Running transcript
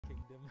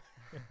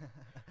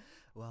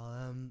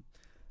Well,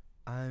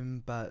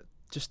 I'm about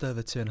just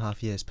over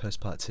 2.5 years post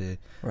part two.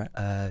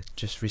 Right.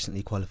 Just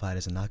recently qualified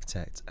as an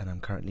architect, and I'm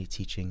currently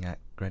teaching at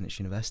Greenwich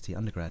University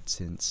undergrad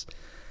students.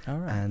 All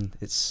right. And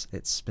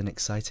it's been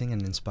exciting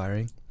and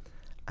inspiring.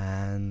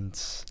 And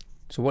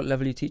So what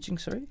level are you teaching,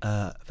 sorry?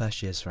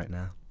 first years right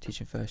now.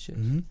 Teaching first years.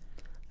 Mm-hmm.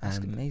 That's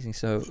And amazing.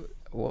 So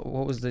what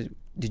was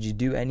did you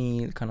do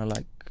any kind of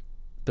like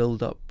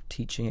build up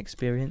teaching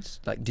experience?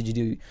 Like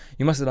you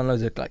must have done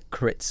loads of like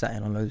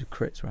sat on loads of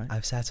crits, right?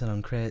 I've sat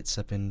on crits.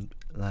 I've been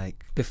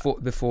like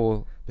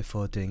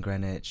Before doing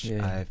Greenwich.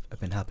 Yeah. I've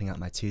been helping out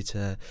my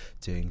tutor,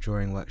 doing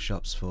drawing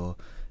workshops for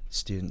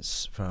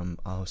students from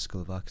our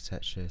School of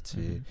Architecture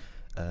to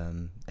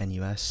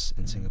NUS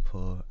in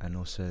Singapore, and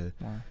also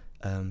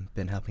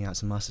been helping out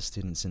some master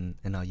students in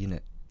our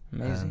unit.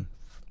 Amazing.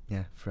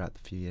 Throughout the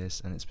few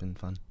years, and it's been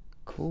fun.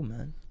 Cool,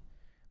 man.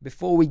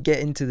 Before we get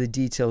into the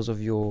details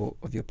of your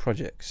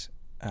projects,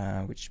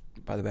 which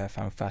by the way I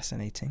found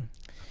fascinating,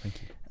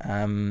 Thank you.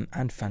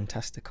 and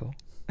fantastical,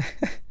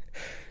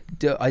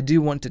 I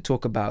do want to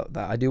talk about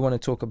that. I do want to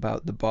talk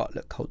about the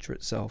Bartlett culture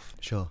itself.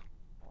 Sure.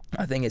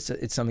 I think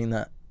it's something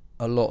that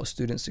a lot of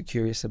students are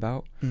curious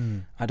about.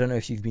 I don't know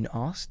if you've been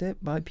asked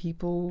it by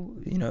people.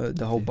 You know,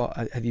 the whole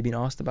have you been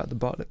asked about the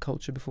Bartlett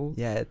culture before?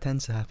 Yeah, it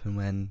tends to happen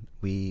when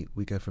we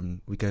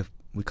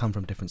come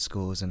from different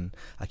schools, and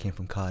I came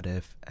from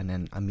Cardiff, and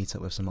then I meet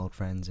up with some old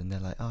friends, and they're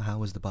like, "Oh, how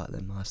was the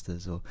Bartlett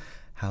Masters?" or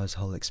 "How was the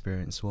whole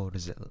experience? What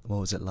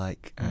was it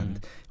like?"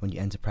 And when you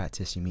enter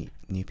practice, you meet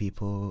new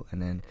people,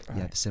 and then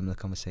you have a similar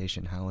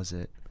conversation. How was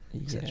it,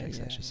 etc.,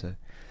 etc.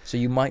 So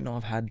you might not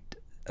have had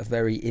a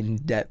very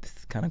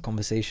in-depth kind of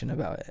conversation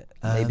about it.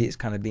 Maybe it's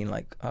kind of been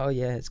like, oh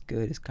yeah, it's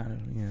good, it's kind of,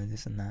 you know,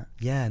 this and that.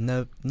 Yeah,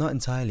 no, not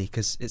entirely,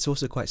 because it's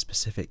also quite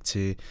specific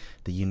to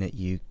the unit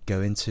you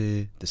go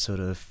into, the sort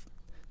of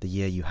the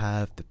year you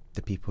have,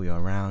 the people you're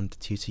around, the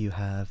tutor you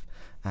have,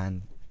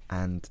 and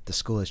the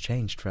school has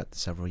changed throughout the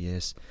several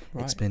years.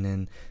 Right. It's been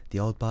in the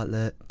old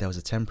Bartlett. There was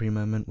a temporary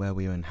moment where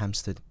we were in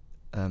Hampstead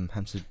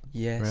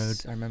Yes,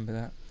 Road. I remember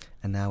that.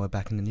 And now we're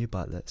back in the new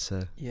Bartlett.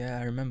 So yeah,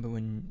 I remember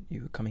when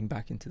you were coming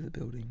back into the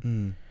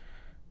building.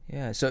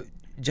 Yeah, so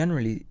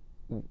generally,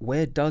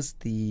 where does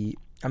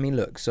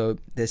look, so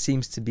there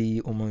seems to be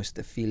almost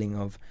a feeling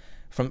of,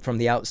 from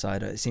the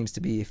outsider, it seems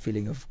to be a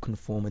feeling of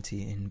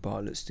conformity in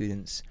Bartlett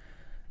students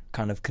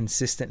kind of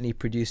consistently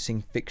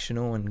producing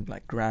fictional and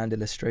like grand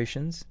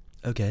illustrations.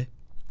 Okay.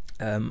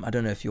 I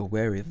don't know if you're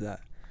wary of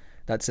that.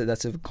 That's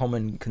a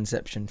common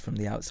conception from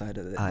the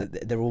outsider.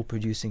 That they're all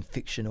producing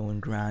fictional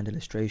and grand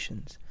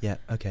illustrations. Yeah.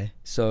 Okay.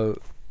 So,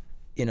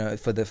 you know,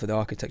 for the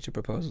architecture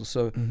proposal.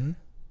 So,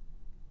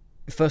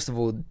 first of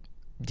all,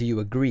 do you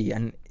agree?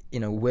 And you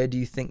know, where do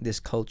you think this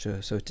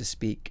culture, so to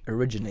speak,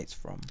 originates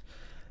from?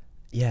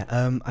 Yeah.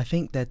 I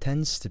think there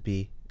tends to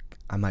be,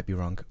 I might be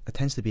wrong, there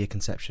tends to be a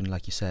conception,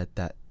 like you said,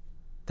 that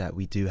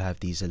we do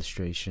have these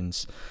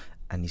illustrations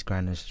and these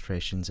grand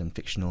illustrations and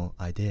fictional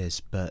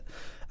ideas, but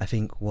I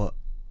think what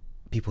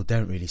people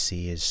don't really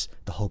see is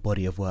the whole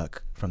body of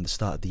work from the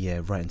start of the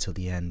year right until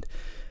the end.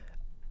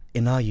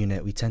 In our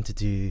unit, we tend to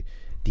do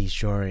these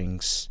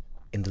drawings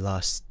in the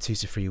last 2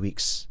 to 3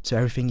 weeks. So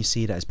everything you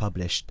see that is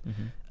published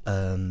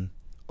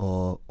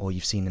or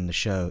you've seen in the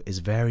show is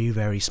very,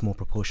 very small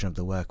proportion of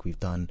the work we've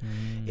done.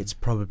 It's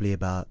probably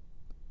about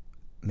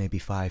maybe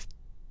 5%,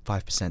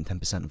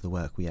 10% of the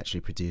work we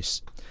actually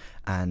produce.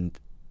 And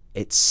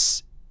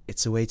it's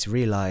a way to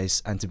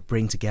realise and to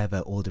bring together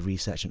all the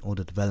research and all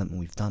the development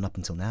we've done up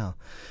until now.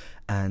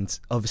 And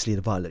obviously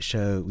the Bartlett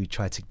show, we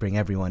try to bring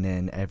everyone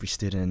in, every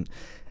student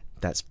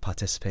that's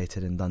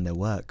participated and done their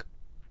work.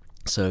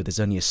 So there's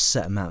only a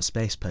set amount of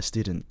space per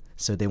student,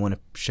 so they want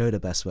to show their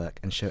best work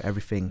and show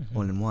everything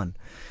all in one.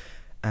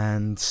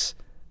 And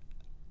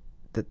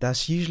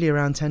that's usually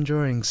around 10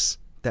 drawings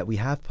that we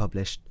have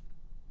published,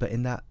 but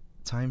in that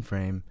time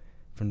frame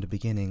from the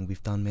beginning,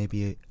 we've done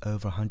maybe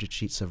over 100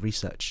 sheets of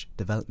research,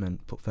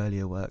 development,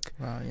 portfolio work,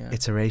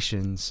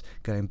 iterations,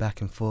 going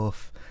back and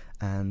forth.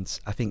 And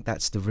I think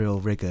that's the real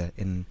rigour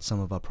in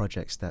some of our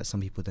projects that some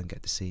people don't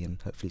get to see,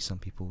 and hopefully some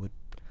people would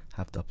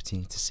have the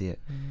opportunity to see it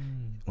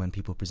when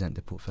people present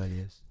their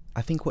portfolios.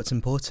 I think what's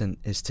important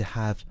is to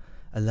have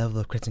a level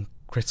of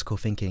critical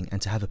thinking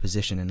and to have a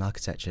position in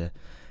architecture.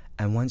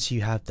 And once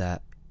you have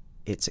that,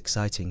 it's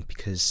exciting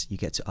because you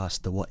get to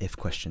ask the what if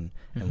question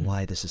and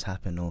why this has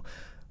happened. Or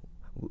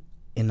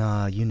in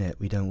our unit,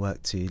 we don't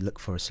work to look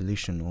for a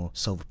solution or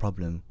solve a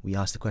problem. We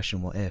ask the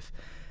question, what if?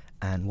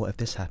 And what if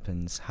this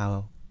happens?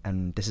 How?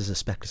 And this is a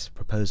speculative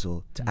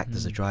proposal to act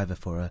as a driver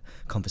for a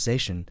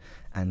conversation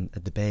and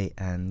a debate.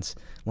 And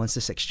once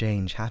this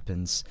exchange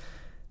happens,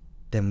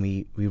 then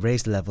we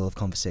raise the level of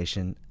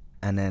conversation,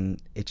 and then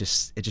it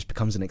just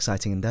becomes an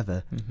exciting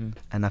endeavour.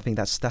 And I think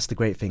that's the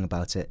great thing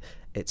about it.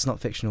 It's not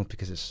fictional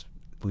because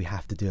we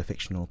have to do a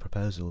fictional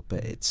proposal,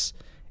 but it's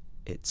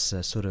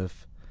a sort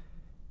of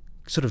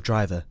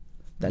driver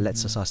that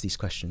lets us ask these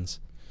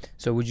questions.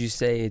 So would you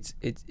say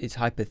it's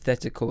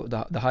hypothetical?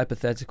 The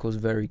hypothetical is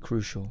very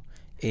crucial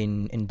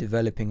in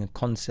developing a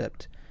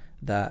concept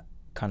that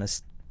kind of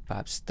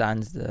perhaps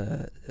stands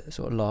the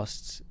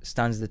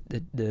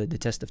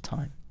test of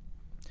time?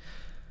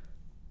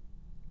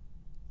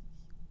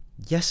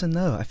 Yes and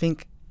no. I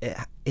think it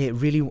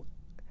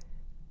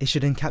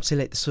should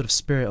encapsulate the sort of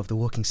spirit of the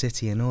walking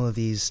city and all of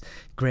these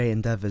great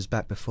endeavours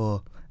back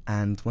before.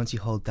 And once you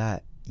hold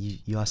that,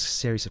 you ask a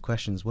series of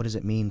questions. What does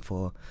it mean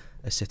for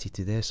a city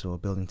to this, or a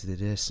building to do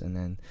this? And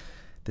then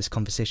this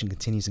conversation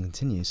continues and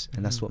continues,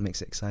 and that's what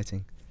makes it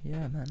exciting.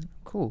 Yeah, man.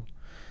 Cool.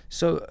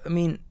 So, I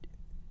mean,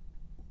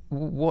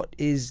 what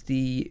is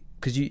the...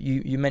 Because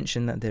you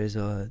mentioned that there's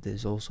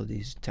also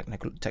these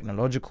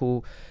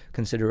technological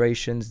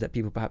considerations that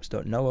people perhaps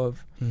don't know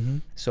of. Mm-hmm.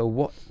 So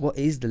what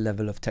is the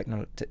level of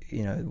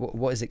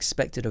what is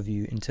expected of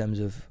you in terms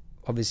of,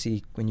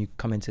 obviously, when you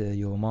come into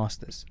your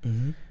masters,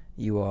 Mm-hmm.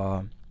 you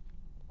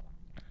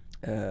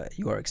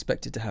are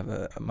expected to have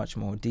a much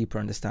more deeper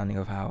understanding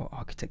of how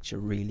architecture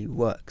really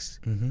works.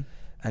 Mm-hmm.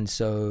 And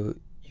so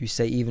you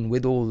say, even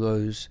with all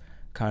those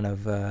kind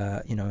of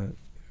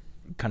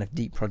kind of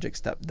deep projects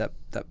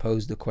that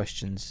pose the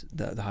questions,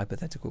 the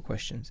hypothetical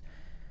questions,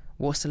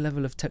 what's the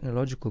level of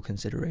technological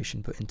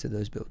consideration put into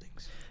those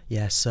buildings?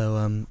 Yeah, so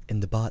in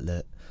the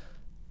Bartlett,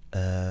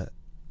 the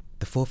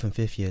 4th and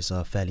 5th years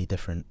are fairly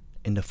different.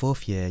 In the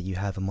 4th year, you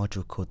have a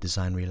module called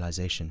Design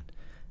Realization,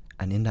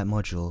 and in that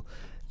module,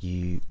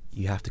 you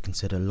have to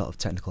consider a lot of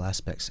technical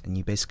aspects, and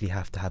you basically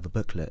have to have a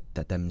booklet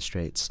that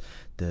demonstrates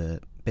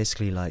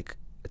basically like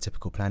a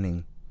typical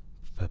planning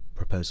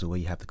proposal, where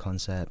you have the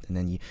concept, and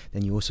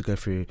then you also go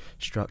through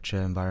structure,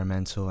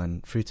 environmental,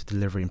 and through to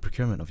delivery and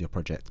procurement of your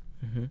project.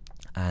 Mm-hmm.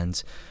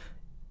 And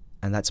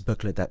that's a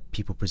booklet that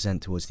people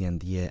present towards the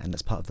end of the year, and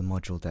that's part of the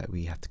module that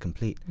we have to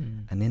complete.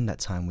 And in that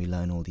time, we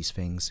learn all these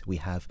things. We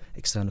have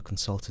external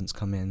consultants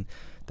come in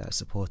that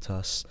support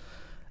us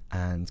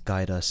and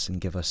guide us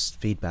and give us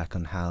feedback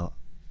on how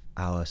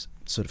our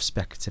sort of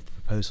speculative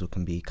proposal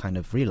can be kind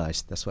of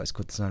realized. That's why it's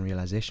called Design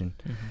Realization.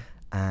 Mm-hmm.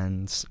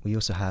 And we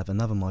also have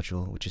another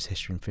module, which is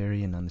History and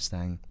Theory, and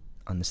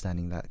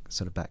understanding that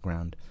sort of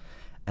background.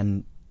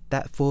 And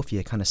that 4th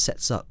year kind of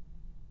sets up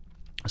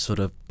a sort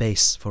of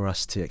base for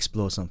us to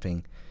explore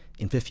something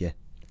in 5th year.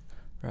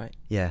 Right.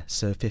 Yeah,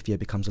 so 5th year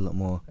becomes a lot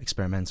more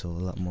experimental,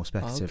 a lot more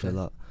speculative, okay. a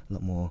lot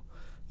more,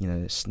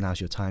 now's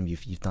your time,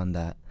 you've done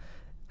that.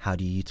 How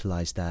do you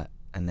utilize that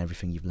and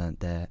everything you've learnt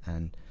there,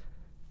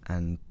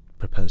 and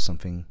propose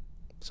something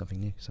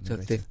new. So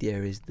greater. 5th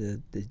year is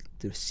the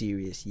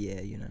serious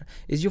year,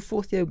 Is your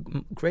 4th year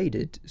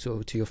graded,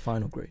 so to your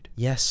final grade?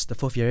 Yes, the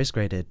 4th year is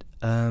graded.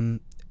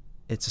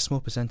 It's a small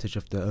percentage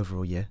of the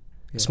overall year.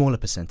 Yeah. A smaller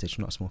percentage,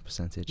 not a small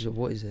percentage. So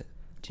what is it?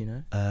 Do you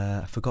know?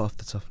 I forgot off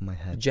the top of my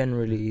head.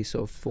 Generally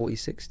sort of 40,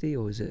 60,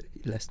 or is it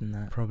less than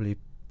that? Probably.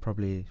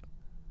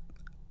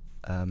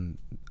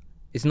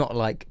 It's not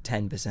like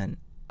 10%.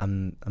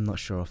 I'm not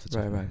sure off the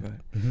top of my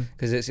head. Right.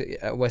 Because it's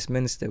at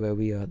Westminster where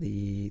we are,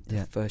 the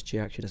first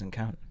year actually doesn't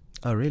count.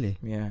 Oh, really?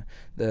 Yeah.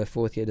 The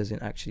 4th year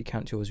doesn't actually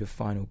count towards your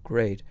final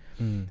grade.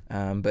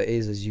 But it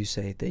is, as you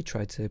say, they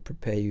try to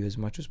prepare you as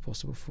much as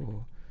possible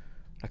for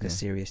like a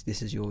serious,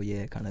 this is your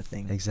year kind of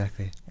thing.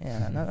 Exactly.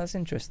 Yeah, no, that's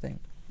interesting.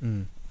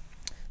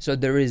 So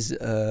there is,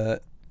 I'll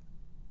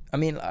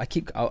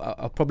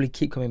probably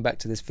keep coming back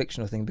to this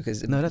fictional thing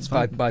because that's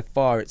fine. By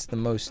far it's the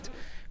most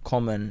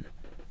common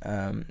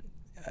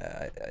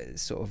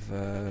sort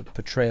of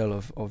portrayal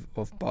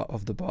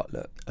of the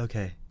Bartlett.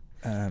 Okay.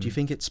 Do you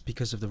think it's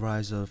because of the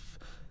rise of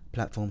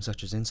platforms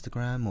such as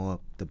Instagram or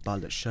the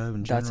Bartlett show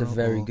in general? That's a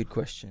very good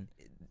question.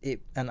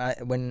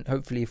 When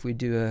hopefully if we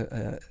do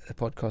a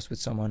podcast with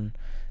someone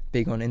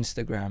big on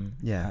Instagram,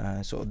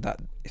 sort of that,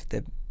 if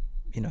they're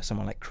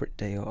someone like Crit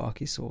Day or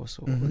Archisource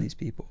or all these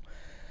people,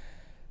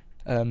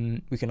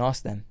 we can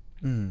ask them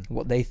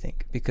what they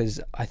think, because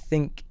I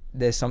think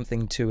there's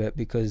something to it,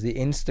 because the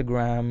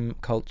Instagram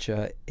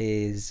culture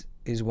is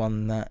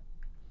one that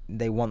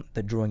they want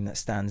the drawing that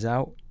stands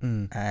out,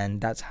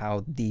 and that's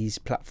how these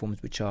platforms,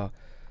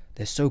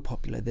 they're so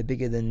popular, they're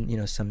bigger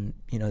than some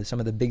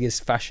of the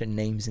biggest fashion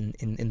names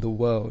in the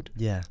world.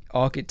 Yeah,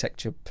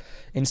 architecture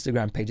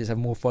Instagram pages have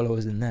more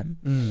followers than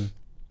them.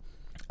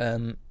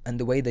 And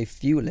the way they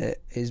fuel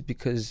it is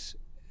because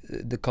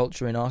the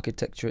culture in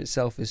architecture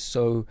itself is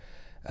so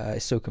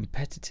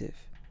competitive,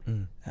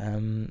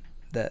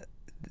 that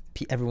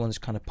everyone's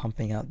kind of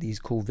pumping out these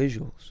cool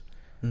visuals.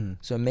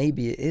 So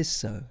maybe it is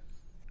so.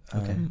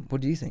 Okay.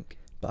 What do you think?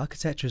 But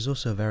architecture is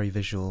also a very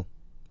visual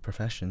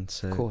profession,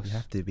 so of course. You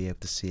have to be able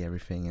to see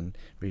everything and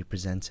really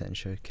present it and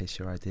showcase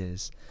your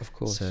ideas. Of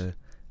course. So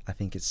I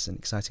think it's an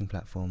exciting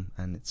platform,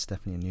 and it's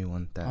definitely a new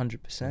one that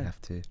 100%. you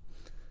have to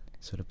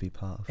sort of be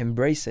part of.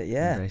 Embrace it,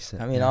 yeah. Embrace it,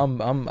 I mean, I'm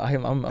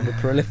a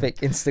prolific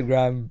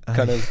Instagram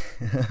kind of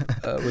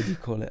what do you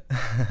call it,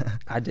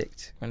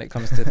 addict when it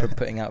comes to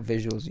putting out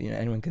visuals.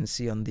 Anyone can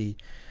see on the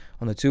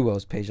Two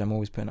Worlds page, I'm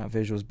always putting out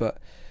visuals, but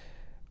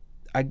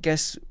I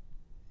guess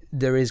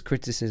there is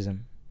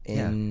criticism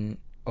in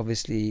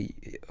obviously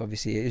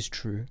it is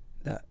true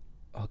that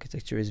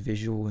architecture is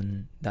visual,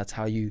 and that's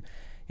how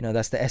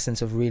that's the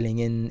essence of reading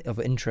in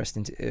interest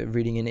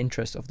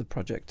of the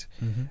project.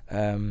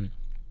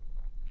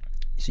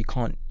 so you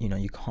can't,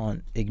 you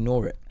can't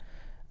ignore it.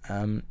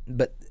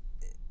 But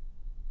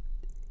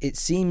it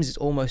seems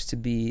almost to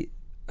be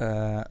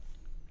the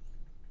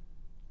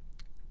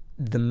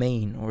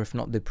main, or if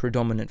not the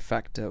predominant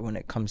factor when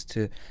it comes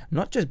to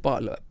not just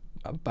Bartlett,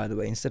 by the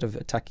way, instead of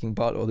attacking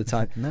Bartlett all the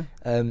time. No.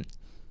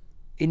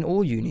 In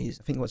all unis.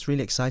 I think what's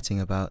really exciting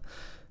about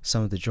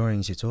some of the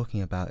drawings you're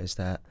talking about is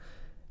that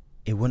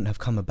it wouldn't have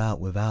come about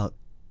without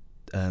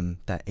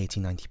that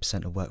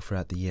 80-90% of work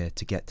throughout the year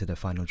to get to the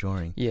final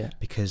drawing. Yeah.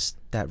 Because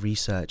that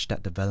research,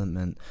 that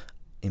development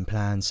in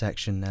plan,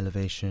 section,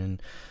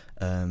 elevation,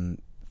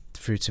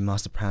 through to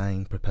master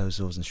planning,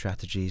 proposals and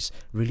strategies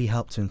really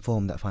helped to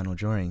inform that final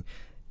drawing.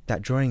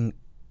 That drawing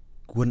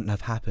wouldn't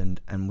have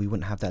happened and we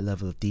wouldn't have that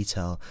level of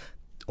detail,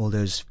 all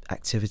those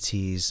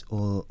activities,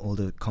 all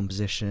the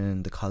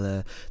composition, the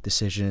colour,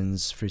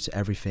 decisions, through to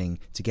everything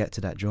to get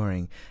to that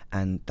drawing.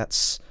 And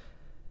that's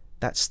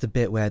the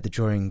bit where the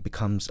drawing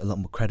becomes a lot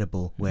more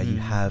credible, where you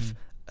have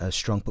a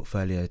strong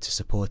portfolio to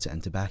support it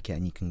and to back it,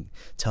 and you can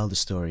tell the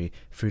story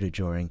through the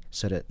drawing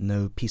so that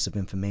no piece of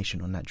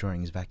information on that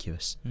drawing is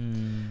vacuous.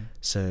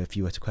 So if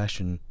you were to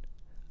question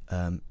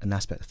an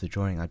aspect of the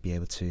drawing, I'd be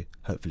able to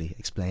hopefully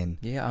explain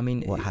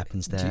what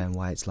happens there and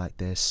why it's like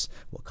this,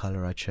 what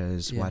colour I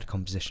chose, why the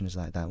composition is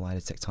like that, why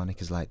the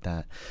tectonic is like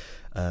that,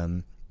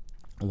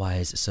 why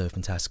is it so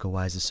fantastical,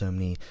 why is there so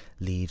many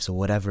leaves, or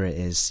whatever it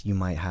is you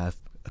might have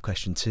a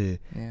question too,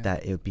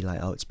 that it would be like,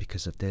 oh, it's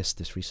because of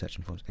this research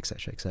informs,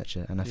 etc.,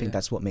 etc. And I think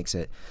that's what makes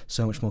it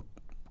so much more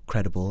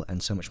credible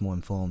and so much more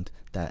informed,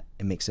 that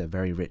it makes it a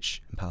very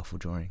rich and powerful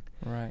drawing.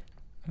 Right.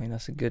 I mean,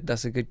 that's a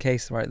good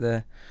case right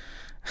there.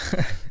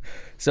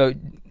 So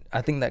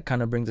I think that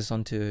kind of brings us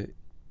on to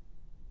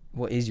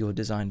what is your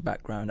design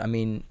background. I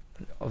mean,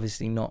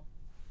 obviously not,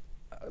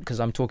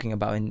 because I'm talking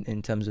about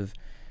in terms of,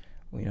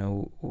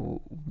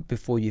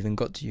 before you even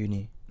got to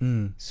uni.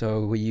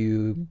 So were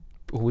you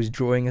always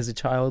drawing as a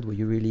child? Were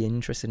you really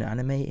interested in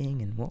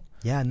animating and what?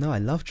 Yeah, no, I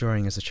loved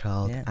drawing as a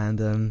child. And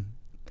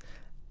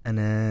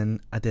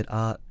then I did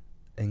art,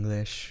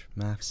 English,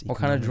 maths, What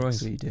kind of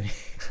drawings were you doing?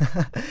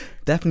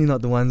 Definitely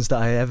not the ones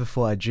that I ever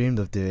thought I dreamed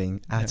of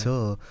doing at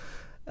all.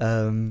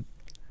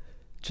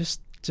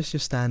 Just your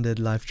standard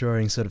life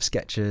drawing, sort of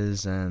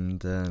sketches and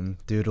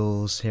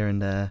doodles here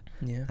and there,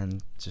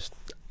 and just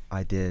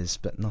ideas,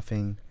 but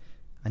nothing.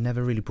 I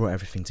never really brought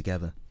everything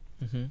together.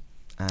 And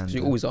so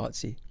you're always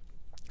artsy?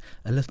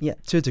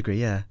 To a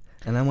degree, yeah.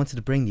 And I wanted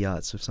to bring the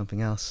arts with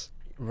something else.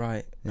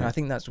 Right. And I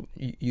think that's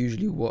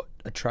usually what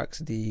attracts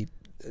the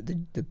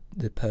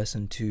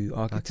person to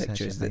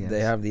architecture, is that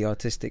they have the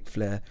artistic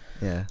flair,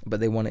 but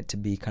they want it to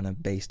be kind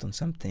of based on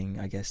something,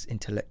 I guess,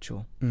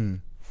 intellectual.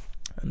 And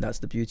that's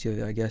the beauty of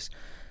it, I guess.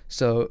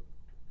 So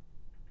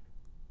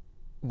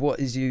what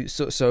is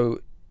so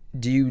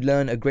do you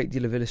learn a great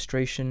deal of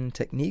illustration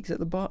techniques at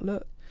the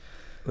Bartlett,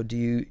 or do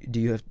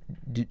you have,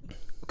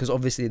 because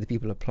obviously the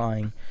people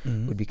applying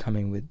would be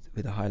coming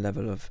with a high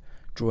level of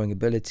drawing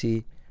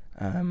ability,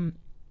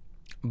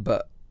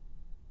 but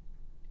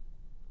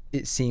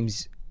it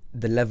seems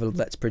the level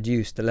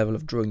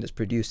of drawing that's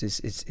produced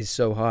is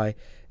so high.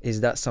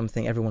 Is that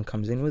something everyone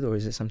comes in with, or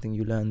is it something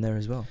you learn there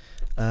as well?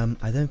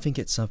 I don't think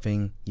it's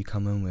something you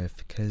come in with,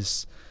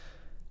 because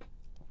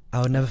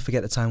I would never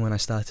forget the time when I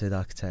started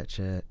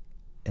architecture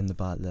in the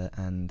Bartlett,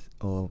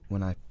 or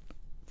when I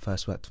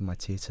first worked with my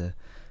tutor.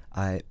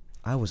 I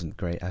wasn't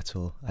great at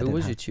all. Who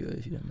was your tutor,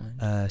 if you don't mind?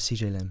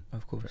 CJ Lim.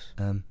 Of course.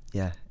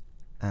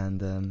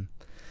 And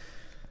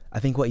I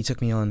think what he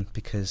took me on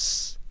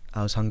because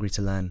I was hungry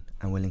to learn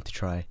and willing to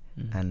try,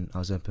 and I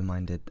was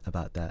open-minded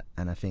about that.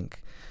 And I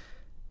think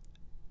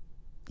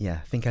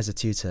as a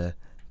tutor,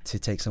 to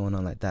take someone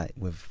on like that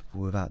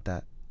without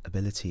that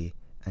ability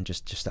and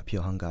just that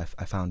pure hunger,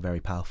 I found very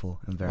powerful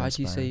and very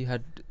inspiring. Why do you say you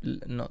had you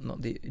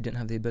didn't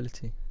have the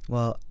ability?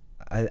 Well,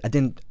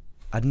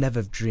 I'd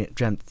never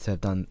dreamt to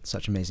have done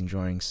such amazing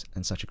drawings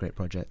and such a great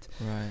project.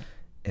 Right.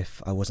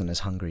 If I wasn't as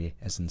hungry,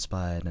 as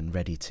inspired and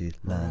ready to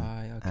learn.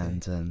 Right, okay.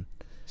 And so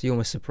you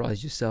almost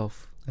surprised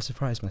yourself. I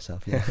surprised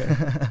myself,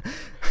 yeah.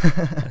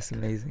 That's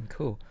amazing.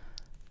 Cool.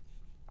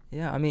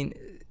 Yeah, I mean,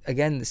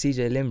 again, the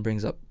CJ Lim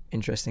brings up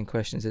interesting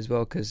questions as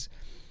well, because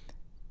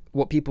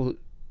what people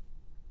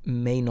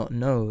may not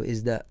know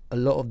is that a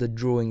lot of the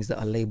drawings that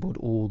are labelled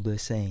all the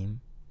same,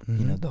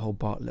 the whole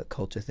Bartlett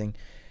culture thing,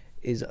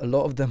 is a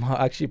lot of them are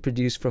actually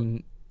produced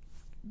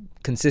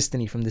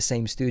consistently from the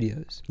same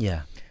studios.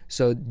 Yeah.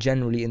 So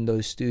generally in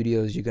those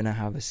studios, you're going to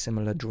have a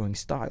similar drawing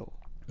style,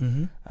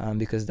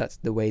 because that's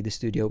the way the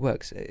studio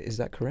works. Is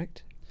that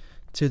correct?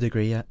 To a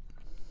degree, yeah.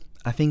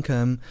 I think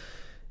in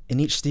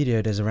each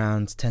studio there's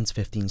around 10 to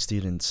 15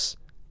 students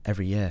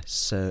every year.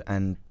 So,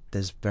 and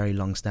there's very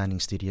long-standing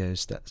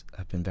studios that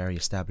have been very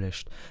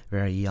established,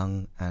 very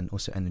young, and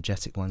also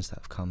energetic ones that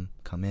have come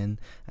in,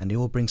 and they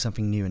all bring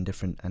something new and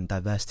different and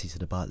diversity to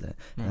the Bartlett,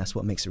 and that's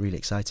what makes it really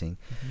exciting.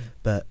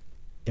 But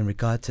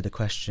regarding the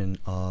question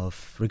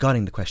of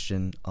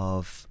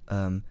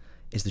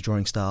is the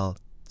drawing style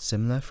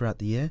similar throughout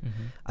the year,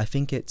 I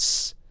think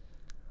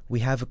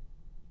we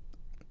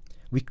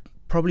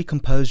probably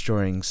compose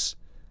drawings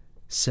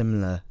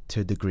similar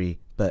to a degree,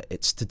 but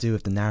it's to do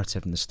with the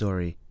narrative and the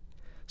story.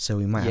 So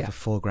we might have a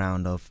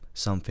foreground of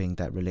something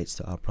that relates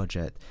to our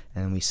project,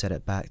 and then we set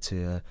it back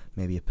to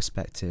maybe a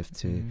perspective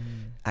to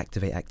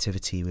activate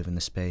activity within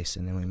the space,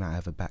 and then we might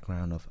have a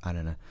background of, I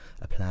don't know,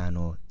 a plan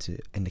or to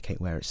indicate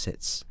where it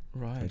sits,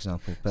 for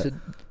example. But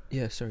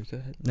so, sorry, go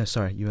ahead. No,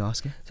 sorry, you were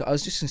asking? So I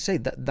was just going to say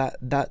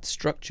that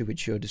structure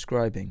which you're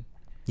describing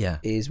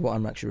is what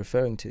I'm actually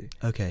referring to.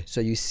 Okay.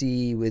 So you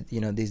see with,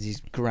 there's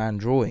these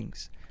grand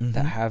drawings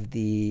that have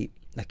the,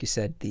 like you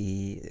said,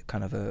 the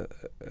kind of an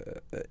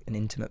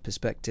intimate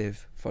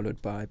perspective,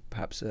 followed by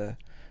perhaps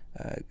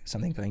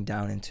something going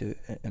down into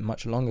a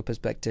much longer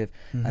perspective,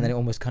 and then it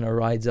almost kind of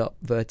rides up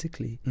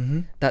vertically.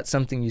 That's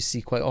something you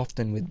see quite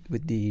often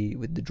with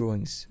the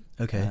drawings.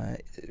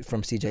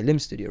 From CJ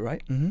Lim's studio,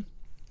 right?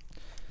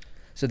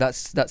 So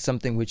that's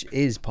something which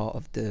is part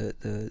of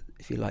the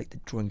if you like, the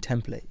drawing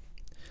template.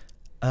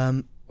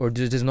 Or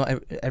does not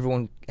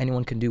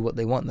anyone can do what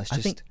they want? I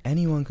think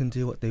anyone can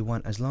do what they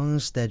want as long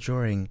as their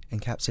drawing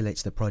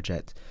encapsulates the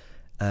project,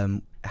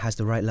 has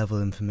the right level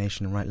of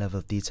information and right level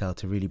of detail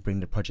to really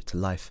bring the project to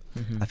life.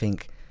 I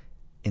think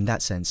in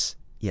that sense,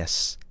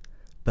 yes.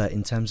 But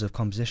in terms of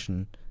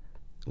composition,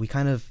 we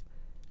kind of,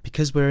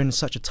 because we're in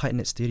such a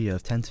tight-knit studio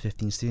of 10 to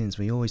 15 students,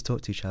 we always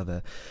talk to each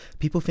other.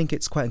 People think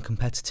it's quite a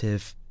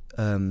competitive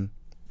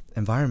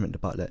environment, the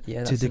Bartlett, yeah,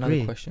 to a that's degree.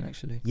 another question,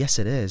 actually. Yes,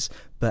 it is,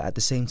 but at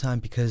the same time,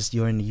 because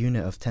you're in a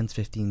unit of 10 to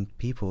 15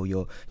 people,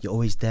 you're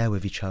always there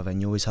with each other and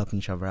you're always helping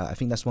each other out. I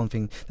think that's one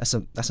thing,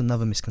 that's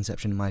another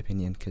misconception in my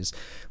opinion, because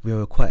we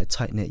were quite a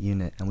tight-knit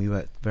unit and we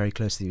worked very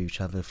closely with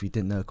each other. If we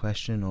didn't know a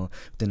question or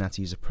didn't have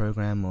to use a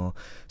program, or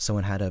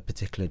someone had a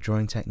particular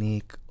drawing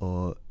technique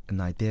or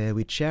an idea,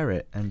 we'd share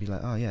it and be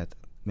like, oh yeah,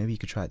 maybe you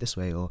could try it this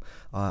way, or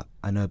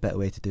I know a better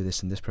way to do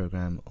this in this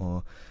program,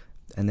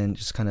 and then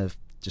just kind of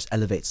just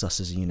elevates us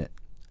as a unit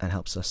and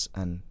helps us,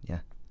 and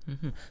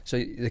So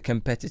the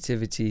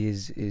competitivity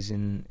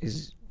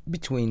is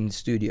between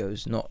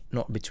studios,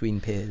 not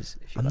between peers.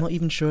 I'm not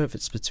even sure if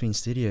it's between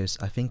studios.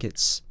 I think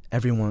it's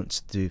everyone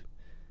wants to do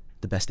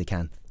the best they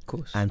can, of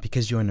course, and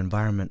because you're in an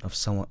environment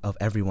of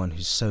everyone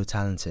who's so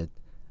talented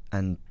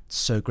and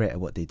so great at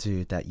what they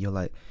do, that you're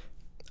like,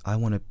 I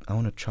want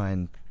to try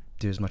and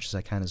do as much as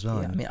I can as well.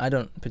 Yeah, I mean, I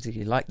don't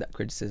particularly like that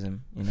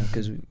criticism,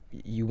 because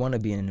you want to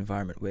be in an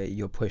environment where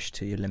you're pushed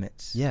to your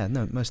limits. Yeah,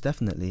 no, most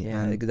definitely.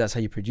 Yeah, because that's how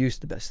you produce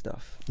the best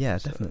stuff. Yeah,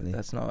 so definitely.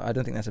 I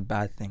don't think that's a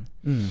bad thing.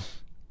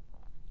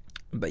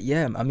 But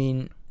yeah, I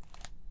mean,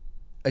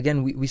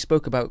 again, we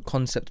spoke about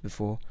concept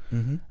before.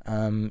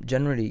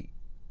 Generally,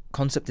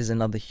 concept is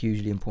another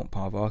hugely important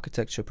part of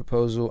architecture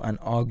proposal, and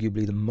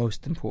arguably the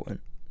most important.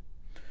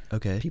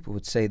 Okay. People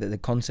would say that the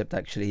concept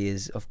actually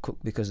is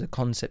because the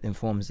concept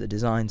informs the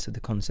design, so the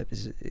concept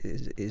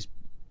is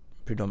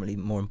predominantly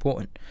more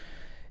important.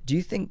 Do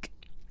you think,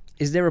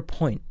 is there a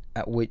point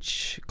at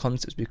which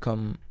concepts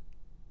become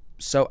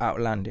so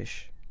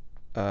outlandish,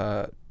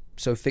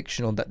 so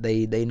fictional, that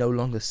they no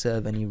longer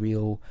serve any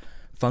real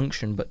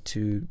function but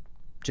to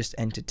just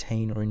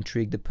entertain or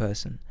intrigue the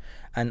person?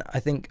 And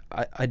I think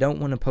I don't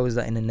want to pose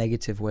that in a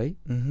negative way,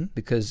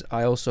 because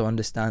I also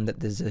understand that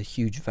there's a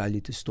huge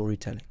value to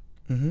storytelling.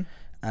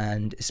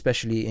 And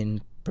especially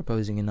in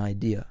proposing an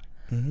idea,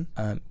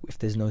 if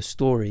there's no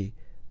story,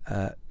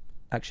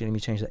 actually let me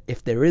change that,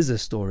 if there is a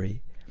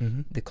story,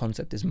 the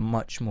concept is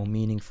much more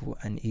meaningful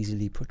and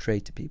easily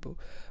portrayed to people.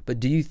 But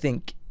do you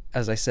think,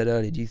 as I said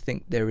earlier, do you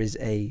think there is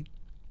a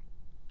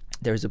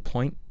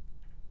point,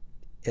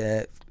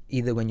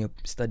 either when you're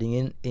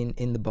studying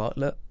in the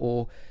Bartlett,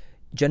 or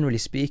generally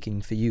speaking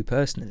for you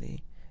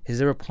personally, is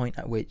there a point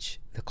at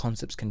which the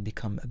concepts can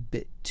become a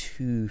bit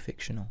too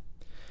fictional?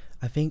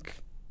 I think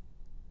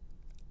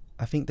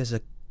there's a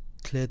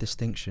clear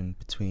distinction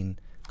between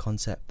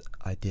concept,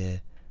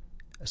 idea,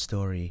 a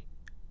story,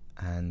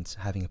 and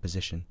having a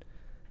position.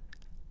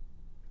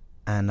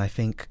 And I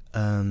think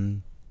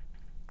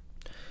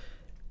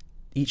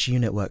each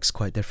unit works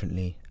quite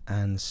differently.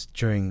 And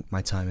during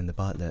my time in the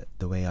Bartlett,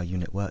 the way our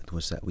unit worked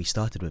was that we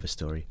started with a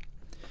story,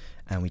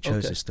 and we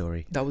chose a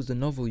story. That was the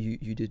novel you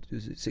did,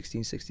 was it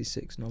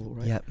 1666 novel,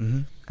 right? Yeah,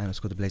 and it was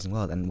called The Blazing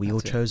World, and we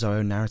all chose our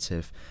own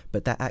narrative,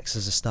 but that acts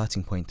as a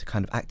starting point to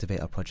kind of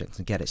activate our project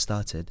and get it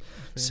started.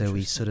 So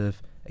we sort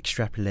of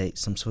extrapolate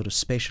some sort of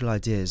spatial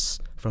ideas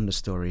from the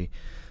story.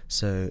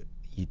 So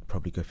you'd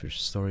probably go through the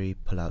story,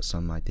 pull out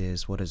some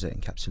ideas. What does it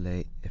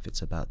encapsulate? If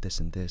it's about this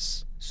and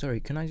this.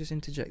 Sorry, can I just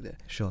interject there?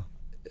 Sure.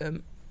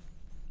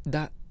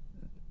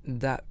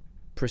 That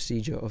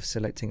procedure of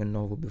selecting a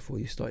novel before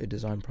you start your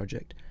design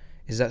project,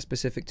 is that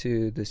specific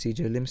to the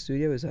CJ Lim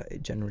studio? Is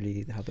that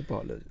generally how the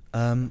Bartlett?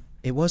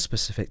 It was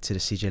specific to the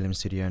CJ Lim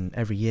studio, and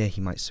every year he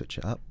might switch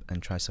it up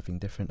and try something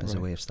different as a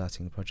way of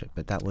starting the project.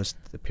 But that was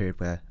the period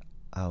where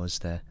I was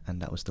there,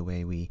 and that was the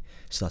way we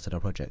started our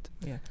project,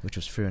 which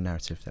was through a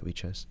narrative that we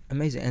chose.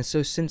 Amazing. And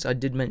so, since I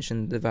did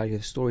mention the value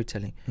of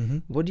storytelling,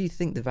 what do you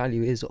think the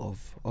value is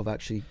of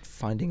actually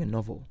finding a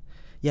novel?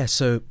 Yeah,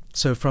 so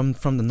from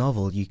the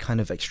novel, you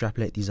kind of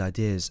extrapolate these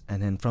ideas,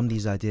 and then from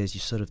these ideas,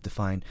 you sort of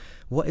define,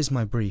 what is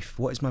my brief,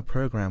 what is my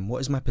program,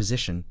 what is my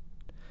position,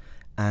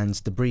 And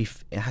the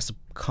brief, it has to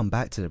come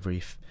back to the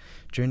brief.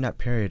 During that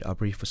period, our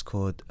brief was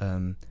called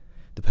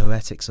The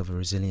Poetics of a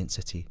Resilient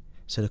City.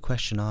 So the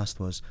question asked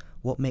was,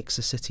 what makes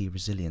a city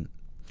resilient?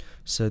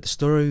 So the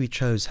story we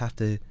chose has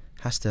to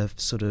have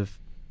sort of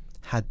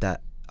had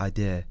that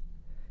idea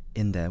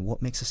in there.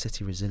 What makes a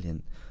city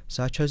resilient?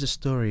 So I chose a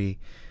story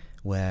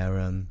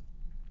where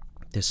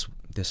this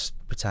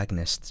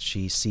protagonist,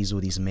 she sees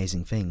all these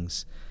amazing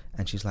things,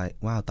 and she's like,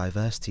 wow,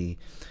 diversity,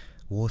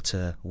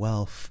 water,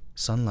 wealth,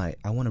 sunlight,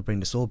 I want to bring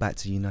this all back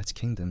to the United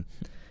Kingdom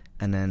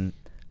and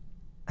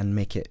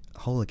make it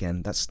whole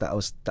again. That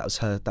was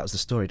the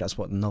story. That's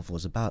what the novel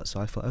was about. So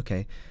I thought,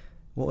 okay,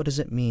 what does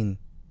it mean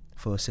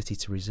for a city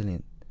to be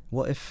resilient?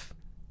 What if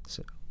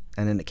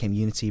and then it came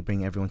unity,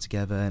 bringing everyone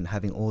together and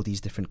having all these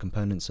different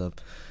components of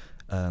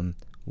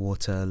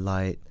water,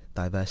 light,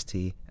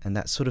 diversity, and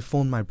that sort of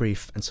formed my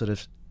brief, and sort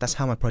of that's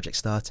how my project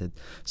started.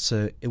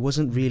 So it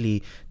wasn't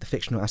really the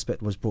fictional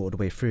aspect was brought all the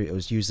way through. It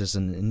was used as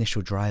an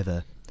initial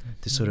driver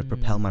to sort of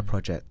propel my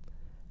project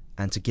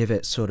and to give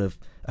it sort of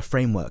a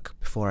framework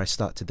before I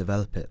start to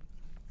develop it.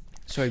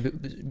 Sorry,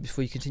 but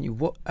before you continue,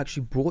 what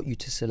actually brought you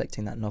to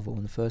selecting that novel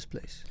in the first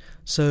place?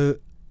 So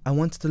I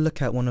wanted to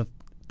look at one of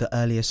the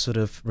earliest sort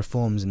of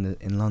reforms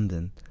in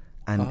London,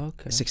 and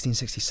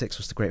 1666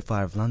 was the Great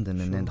Fire of London,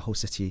 and then the whole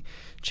city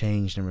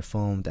changed and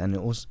reformed, and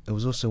it was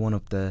also one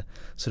of the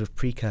sort of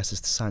precursors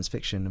to science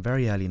fiction, a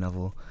very early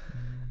novel,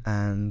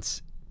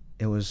 and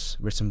it was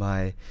written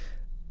by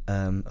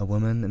a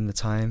woman in the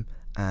time,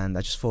 and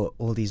I just thought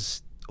all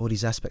these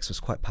aspects was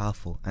quite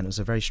powerful, and it was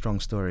a very strong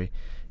story,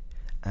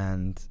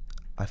 and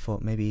I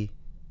thought maybe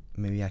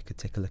I could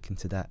take a look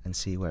into that and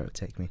see where it would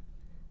take me.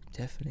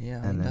 Definitely,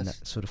 yeah. And then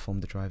that sort of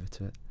formed the driver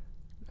to it.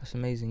 That's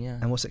amazing, yeah.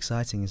 And what's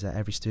exciting is that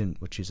every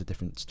student would choose a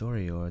different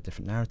story or a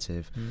different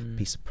narrative,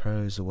 piece of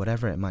prose or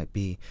whatever it might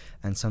be.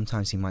 And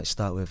sometimes he might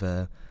start with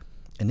an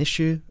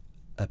issue,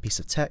 a piece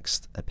of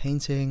text, a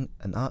painting,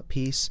 an art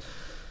piece,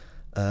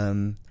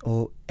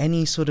 or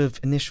any sort of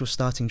initial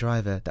starting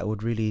driver that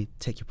would really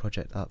take your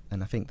project up.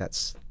 And I think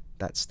that's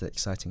the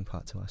exciting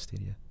part to our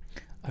studio.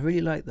 I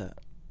really like that.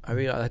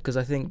 Because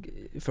I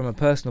think from a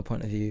personal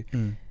point of view,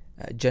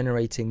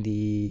 generating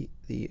the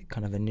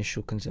kind of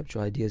initial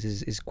conceptual ideas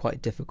is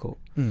quite difficult,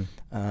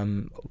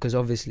 because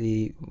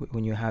obviously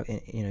when you have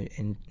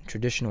in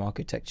traditional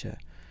architecture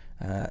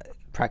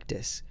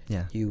practice,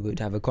 you would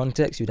have a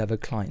context, you'd have a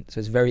client, so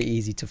it's very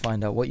easy to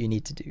find out what you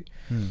need to do.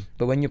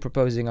 But when you're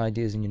proposing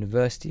ideas in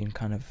university and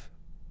kind of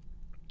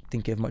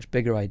thinking of much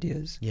bigger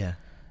ideas,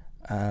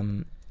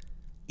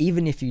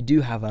 even if you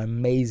do have an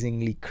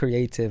amazingly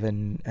creative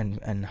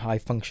and high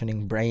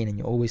functioning brain and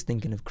you're always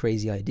thinking of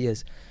crazy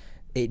ideas,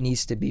 it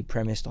needs to be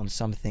premised on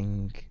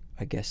something,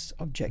 I guess,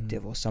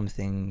 objective, or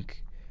something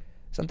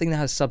that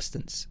has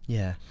substance.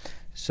 Yeah.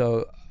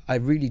 So I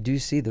really do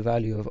see the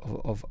value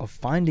of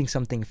finding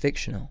something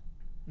fictional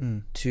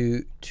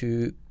to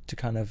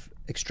kind of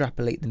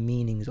extrapolate the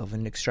meanings of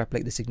and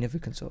extrapolate the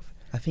significance of.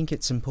 I think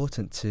it's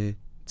important to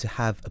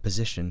have a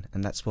position,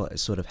 and that's what it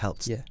sort of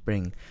helps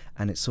bring.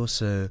 And it's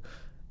also,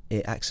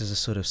 it acts as a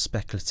sort of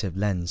speculative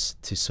lens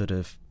to sort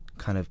of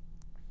kind of,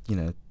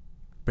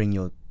 bring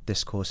your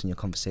discourse and your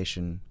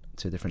conversation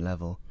to a different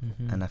level.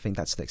 And I think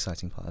that's the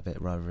exciting part of it,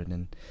 rather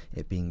than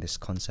it being this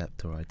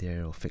concept or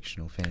idea or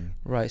fictional thing.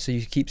 Right, so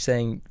you keep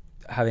saying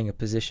having a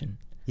position.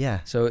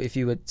 Yeah. So if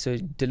you were to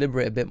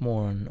deliberate a bit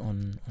more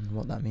on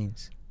what that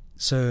means.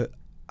 So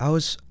I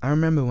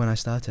remember when I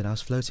started, I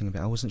was floating a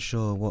bit. I wasn't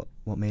sure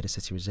what made a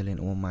city resilient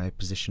or what my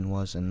position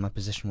was, and my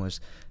position was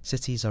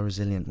cities are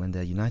resilient when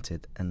they're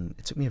united. And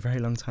it took me a very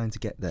long time to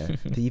get there,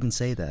 to even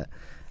say that.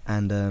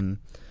 And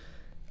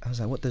I was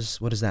like, what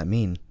does that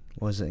mean?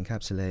 What does it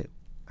encapsulate?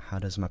 How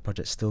does my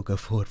project still go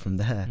forward from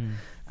there?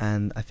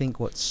 And I think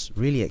what's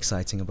really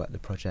exciting about the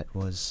project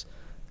was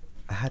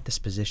I had this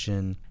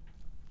position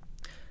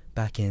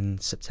back in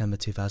September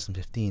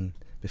 2015,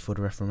 before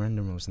the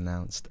referendum was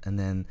announced, and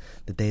then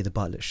the day the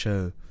Bartlett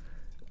show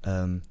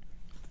was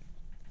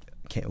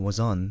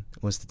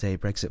the day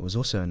Brexit was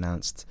also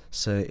announced.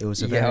 So it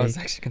was I was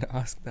actually going to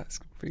ask. That's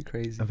pretty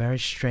crazy. A very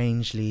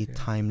strangely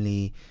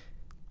timely,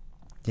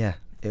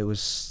 it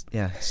was,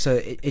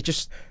 so it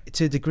just,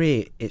 to a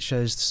degree, it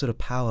shows the sort of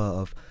power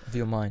of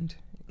your mind.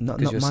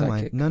 Not my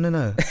Psychic. Mind.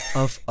 No.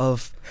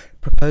 of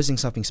proposing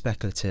something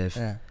speculative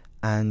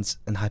and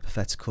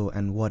hypothetical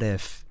and what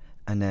if,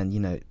 and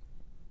then,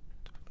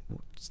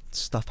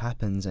 stuff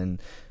happens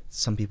and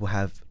some people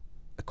have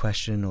a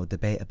question or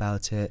debate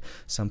about it.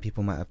 Some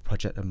people might have a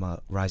project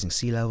about rising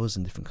sea levels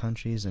in different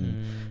countries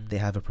and they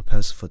have a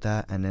proposal for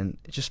that, and then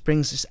it just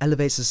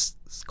elevates this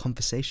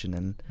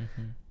conversation,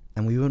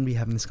 and we wouldn't be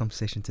having this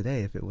conversation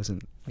today if it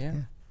wasn't.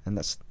 And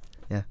that's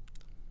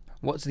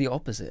What's the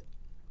opposite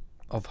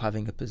of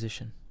having a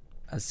position?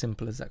 As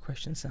simple as that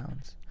question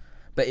sounds,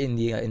 but in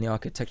the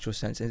architectural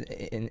sense,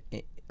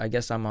 I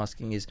guess I'm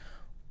asking is,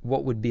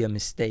 what would be a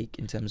mistake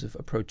in terms of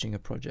approaching a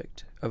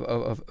project,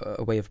 of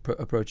a way of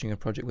approaching a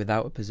project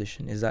without a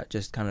position? Is that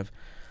just kind of,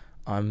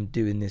 I'm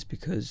doing this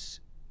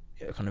because,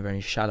 kind of very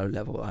shallow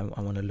level,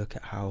 I want to look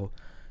at how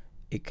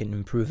it can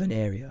improve an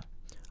area?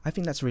 I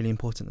think that's really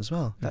important as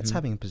well. That's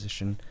having a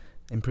position.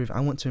 I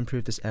want to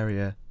improve this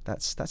area.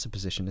 That's a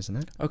position, isn't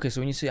it? Okay,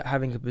 so when you say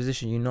having a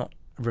position, you're not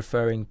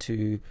referring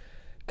to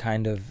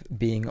kind of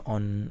being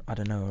on, I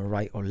don't know, a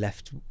right or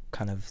left,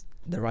 kind of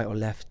the right or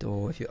left,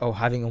 or if you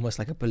having almost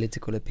like a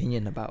political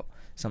opinion about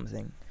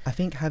something. I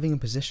think having a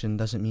position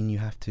doesn't mean you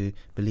have to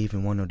believe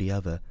in one or the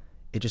other.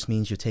 It just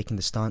means you're taking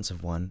the stance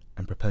of one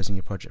and proposing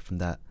your project from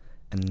that,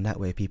 and in that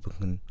way people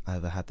can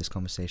either have this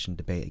conversation,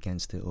 debate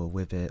against it or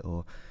with it,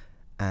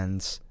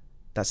 and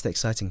that's the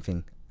exciting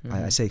thing.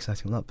 I say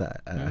exciting a lot,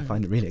 but I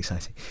find it really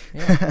exciting.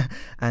 Yeah.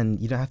 And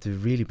you don't have to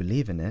really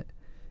believe in it,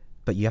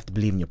 but you have to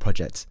believe in your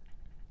project,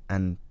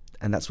 and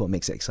that's what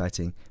makes it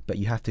exciting. But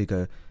you have to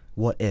go,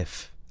 what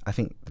if? I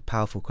think the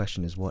powerful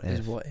question is what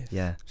if?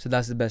 Yeah. So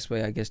that's the best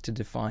way, I guess, to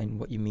define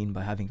what you mean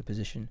by having a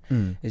position,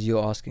 is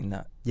you're asking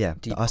that. Yeah,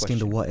 deep asking question,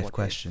 the what if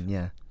question.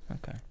 Yeah.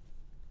 Okay.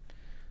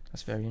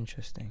 That's very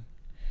interesting.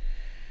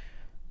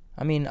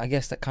 I mean, I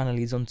guess that kind of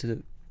leads on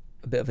to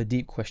a bit of a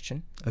deep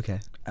question.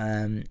 Okay.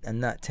 And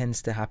that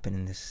tends to happen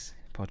in this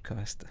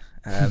podcast.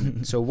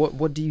 So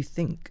what do you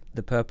think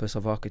the purpose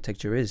of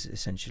architecture is,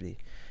 essentially?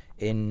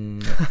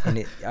 In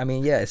it, I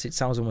mean, yes, it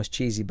sounds almost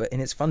cheesy, but in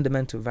its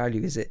fundamental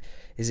value, is it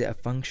a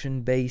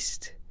function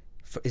based?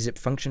 Is it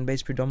function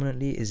based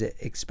predominantly? Is it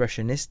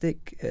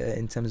expressionistic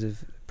in terms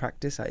of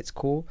practice at its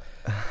core?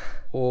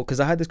 Or because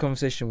I had this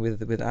conversation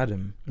with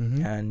Adam,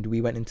 and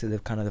we went into the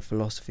kind of the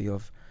philosophy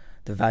of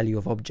the value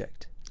of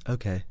object.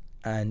 Okay.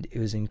 And it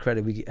was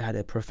incredible. We had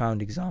a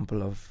profound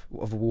example of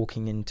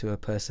walking into a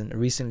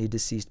recently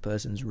deceased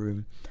person's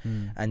room,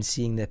 and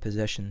seeing their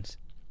possessions.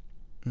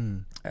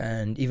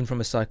 And even from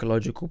a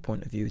psychological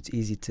point of view, it's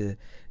easy to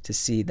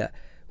see that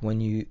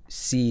when you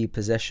see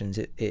possessions,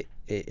 it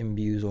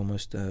imbues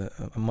almost a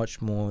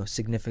much more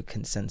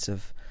significant sense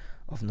of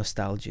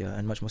nostalgia,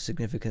 and much more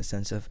significant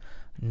sense of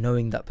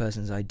knowing that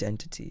person's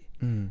identity.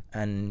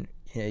 And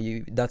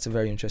that's a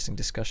very interesting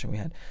discussion we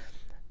had.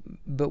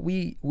 But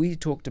we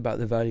talked about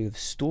the value of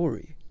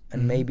story,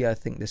 and maybe I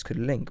think this could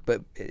link.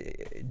 But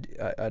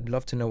I'd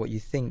love to know what you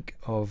think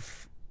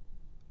of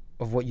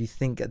what you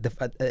think at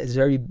its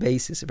very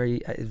basis, at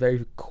its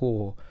very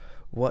core,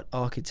 what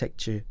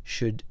architecture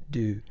should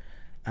do.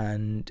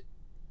 And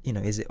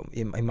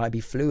it might be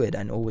fluid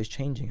and always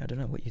changing. I don't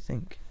know what you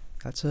think.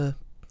 It's a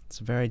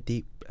very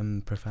deep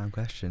and profound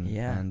question.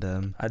 Yeah,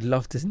 and I'd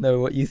love to know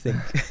what you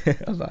think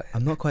about it.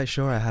 I'm not quite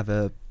sure I have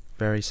a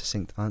very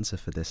succinct answer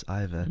for this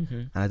either,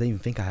 and I don't even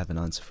think I have an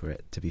answer for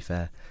it, to be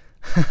fair.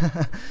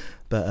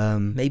 But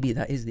maybe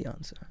that is the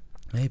answer.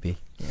 Maybe.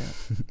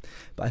 Yeah.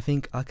 But I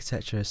think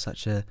architecture is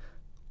such a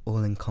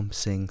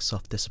all-encompassing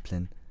soft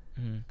discipline,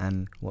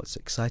 and what's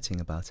exciting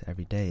about it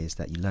every day is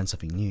that you learn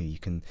something new. You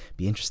can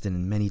be interested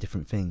in many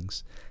different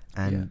things,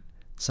 and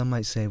some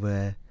might say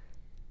we're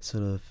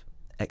sort of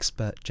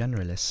expert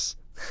generalists,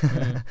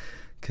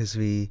 because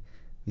we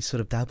sort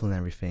of dabble in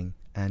everything.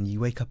 And you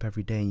wake up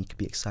every day and you can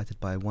be excited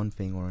by one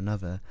thing or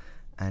another,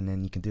 and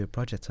then you can do a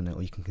project on it,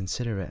 or you can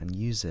consider it and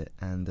use it,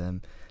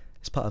 and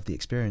it's part of the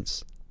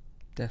experience.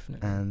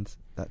 Definitely. And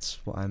that's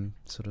what I'm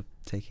sort of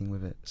taking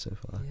with it so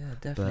far. Yeah,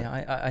 definitely.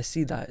 I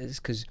see that is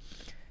because,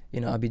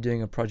 I'll be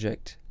doing a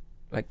project,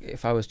 like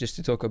if I was just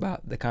to talk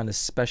about the kind of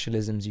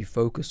specialisms you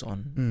focus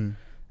on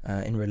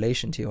in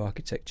relation to your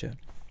architecture.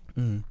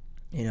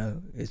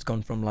 It's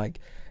gone from like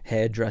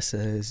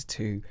hairdressers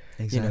to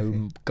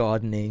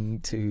gardening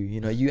to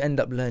you end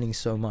up learning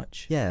so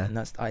much. Yeah, and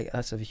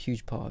that's a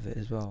huge part of it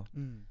as well.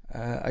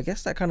 I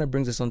guess that kind of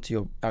brings us on to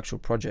your actual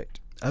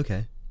project.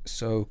 Okay.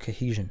 So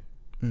cohesion,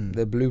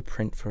 the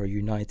blueprint for a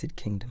united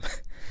kingdom.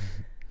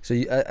 So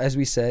as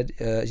you said,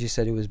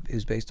 it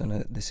was based on the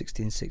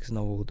 1606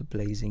 novel, The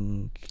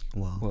Blazing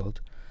World.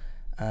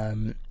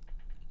 What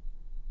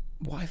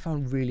I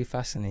found really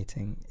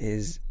fascinating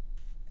is,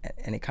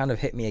 and it kind of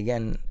hit me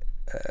again,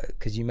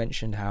 because you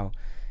mentioned how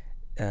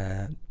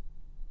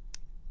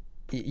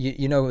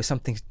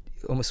something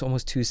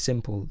almost too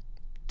simple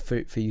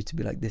for you to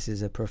be like, this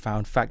is a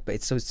profound fact, but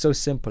it's so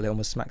simple it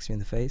almost smacks you in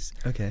the face.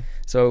 Okay.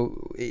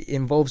 So it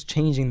involves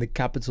changing the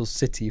capital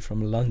city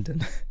from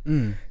London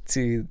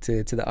to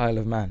the Isle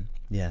of Man.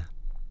 Yeah.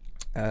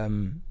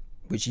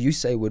 Which you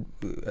say would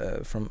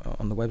from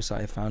on the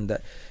website I found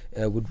that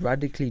would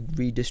radically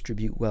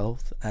redistribute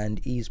wealth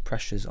and ease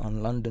pressures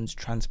on London's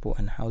transport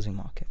and housing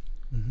market.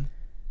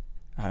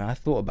 And I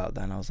thought about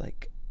that and I was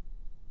like,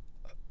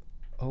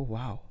 oh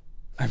wow,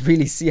 I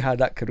really see how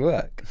that could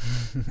work.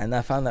 And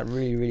I found that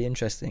really, really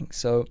interesting.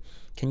 So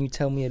can you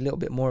tell me a little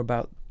bit more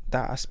about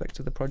that aspect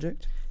of the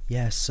project?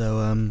 Yeah,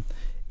 so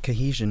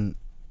cohesion,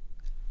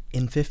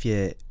 in 5th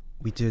year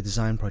we do a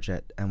design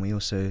project and we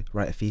also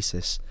write a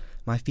thesis.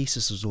 My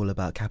thesis was all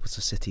about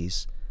capital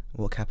cities,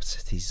 what capital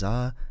cities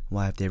are,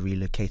 why have they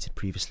relocated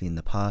previously in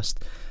the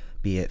past,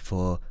 be it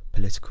for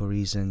political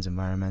reasons,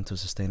 environmental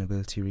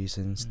sustainability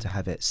reasons, to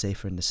have it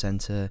safer in the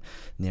centre,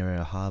 nearer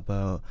a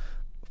harbour,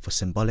 for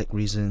symbolic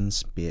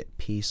reasons, be it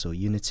peace or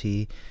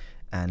unity,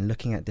 and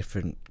looking at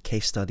different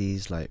case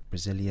studies like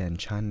Brasilia and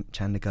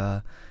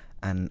Chandigarh,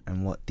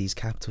 and what these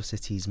capital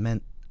cities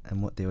meant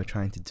and what they were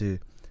trying to do.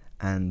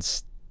 And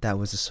that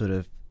was a sort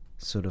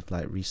of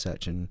like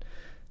research and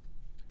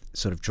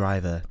sort of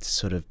driver to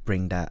sort of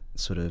bring that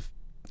sort of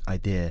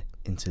idea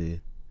into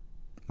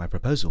my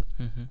proposal.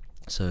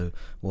 So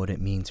what would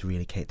it mean to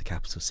relocate the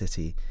capital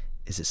city?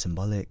 Is it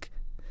symbolic?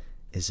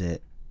 Is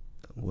it,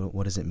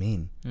 what does it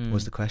mean?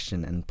 Was the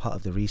question. And part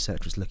of the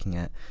research was looking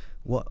at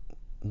what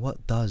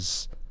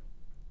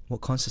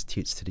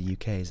constitutes to the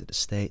UK? Is it the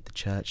state, the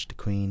church, the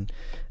Queen?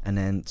 And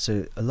then,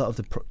 so a lot of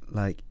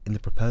the in the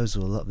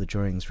proposal, a lot of the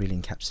drawings really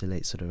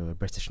encapsulate sort of a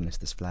Britishness.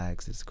 There's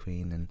flags, there's the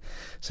Queen, and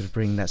sort of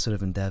bring that sort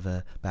of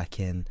endeavour back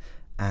in.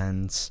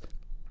 And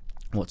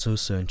what's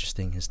also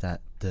interesting is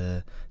that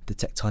the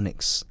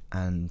tectonics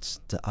and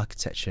the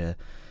architecture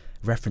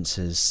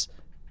references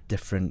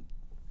different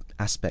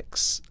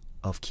aspects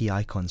of key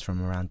icons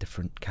from around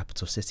different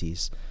capital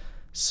cities.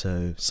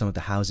 So some of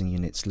the housing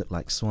units look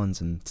like swans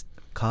and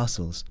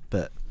castles,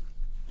 but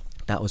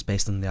that was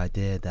based on the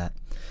idea that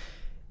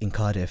in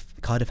Cardiff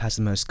has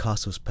the most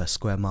castles per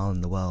square mile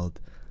in the world,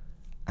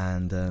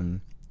 and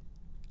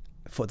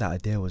I thought that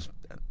idea was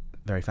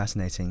very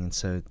fascinating. And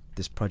so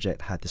this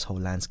project had this whole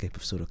landscape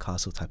of sort of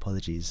castle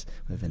typologies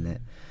within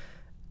it.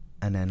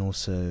 And then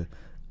also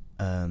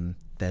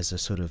there's a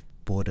sort of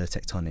border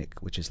tectonic,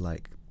 which is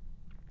like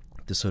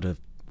the sort of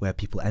where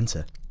people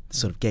enter, the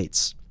sort of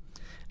gates,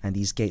 and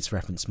these gates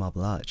reference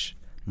Marble Arch.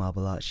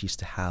 Marble Arch used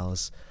to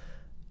have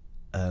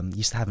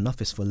an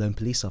office for a lone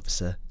police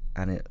officer,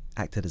 and it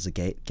acted as a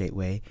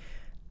gateway,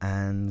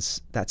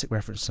 and that took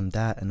reference from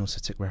that, and also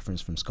took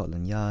reference from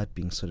Scotland Yard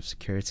being sort of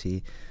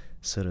security,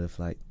 sort of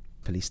like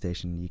police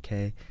station in the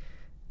UK.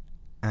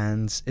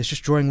 And it's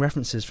just drawing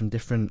references from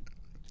different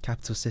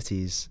capital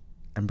cities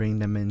and bringing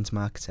them into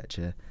my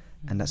architecture,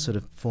 and that sort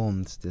of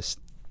formed this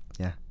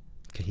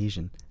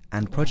cohesion.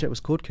 And the project was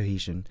called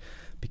Cohesion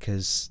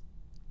because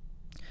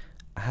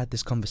I had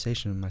this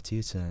conversation with my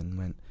tutor and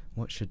went,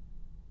 what should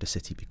the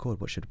city be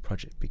called? What should the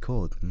project be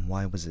called? And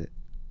why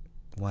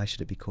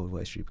should it be called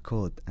what it should be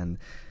called? And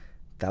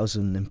that was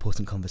an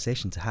important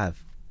conversation to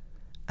have.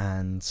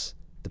 And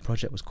the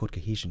project was called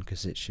Cohesion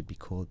because it should be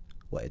called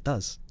what it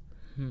does.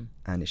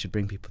 And it should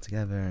bring people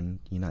together and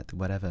unite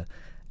whatever.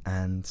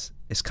 And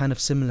it's kind of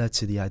similar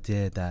to the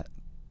idea that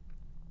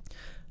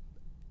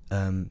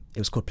it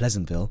was called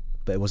Pleasantville,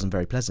 but it wasn't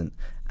very pleasant.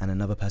 And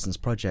another person's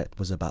project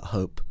was about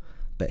hope,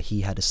 but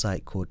he had a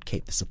site called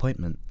Cape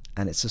Disappointment.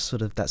 And it's just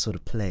sort of that sort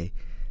of play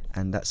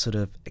and that sort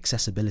of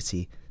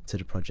accessibility to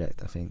the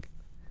project, I think.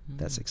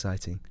 That's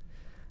exciting.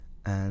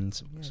 And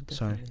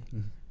sorry.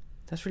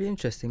 That's really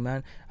interesting,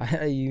 man.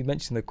 You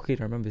mentioned the Queen.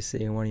 I remember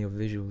seeing one of your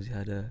visuals. You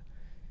had it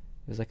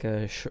was like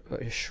a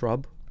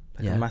shrub,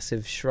 like a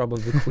massive shrub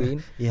of the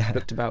Queen.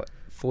 Looked about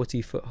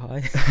 40 foot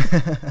high.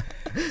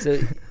 So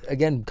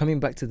again, coming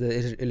back to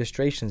the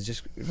illustrations,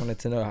 just wanted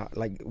to know,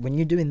 like, when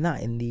you're doing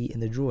that in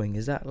the drawing,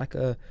 is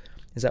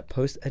that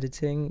post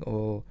editing,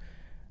 or,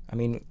 I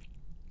mean,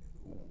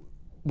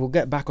 we'll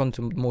get back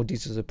onto more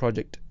details of the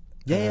project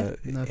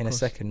in a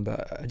second,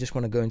 but I just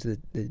want to go into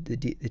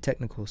the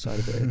technical side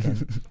of it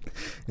again.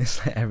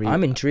 It's like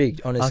I'm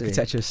intrigued, honestly.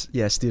 Architecture,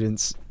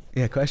 students,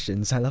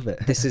 questions. I love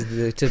it. This is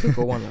the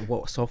typical one. Like,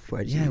 what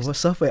software? Did you use? What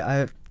software?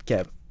 I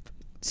get.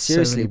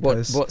 Seriously,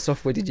 what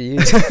software did you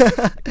use?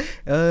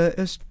 It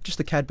was just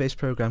a CAD-based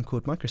program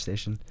called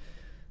MicroStation.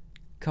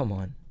 Come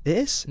on. It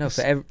is? No,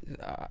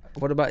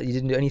 what about, you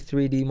didn't do any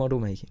 3D model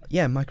making?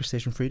 Yeah,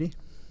 MicroStation 3D.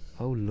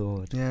 Oh,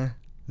 Lord. Yeah,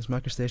 there's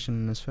MicroStation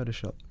and there's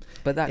Photoshop.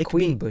 But that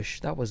Queen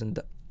bush, that wasn't...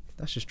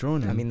 That's just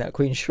drawn in. I mean, that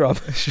Queen shrub,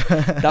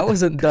 that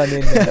wasn't done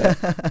in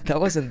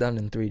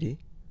 3D.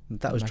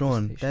 That was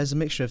drawn. There's a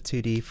mixture of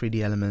 2D,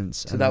 3D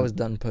elements. So that was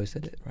done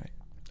post-edit, right?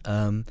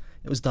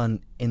 It was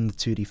done in the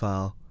 2D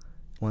file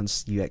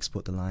once you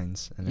export the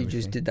lines and everything. You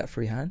just did that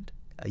freehand?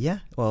 Yeah,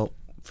 well,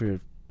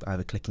 through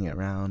either clicking it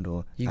around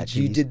or...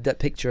 You did that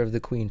picture of the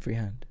Queen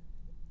freehand?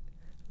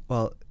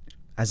 Well,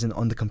 as in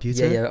on the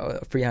computer? Yeah,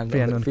 freehand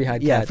on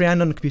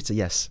the computer,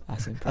 yes.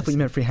 That's impressive. I thought you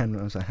meant freehand.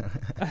 I was like...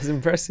 That's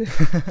impressive.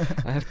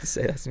 I have to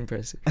say, that's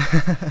impressive.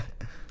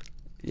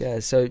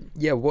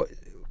 What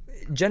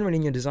generally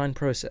in your design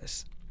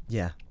process?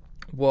 Yeah.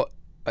 What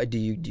do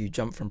you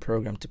jump from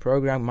program to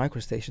program?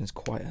 MicroStation's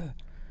quite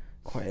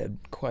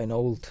an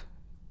old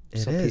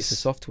piece of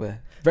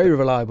software. Very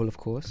reliable, of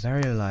course.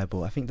 Very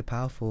reliable. I think the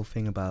powerful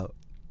thing about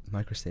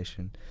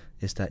MicroStation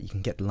is that you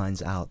can get the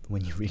lines out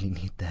when you really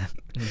need them.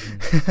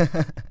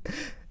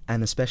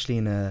 And especially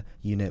in a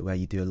unit where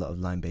you do a lot of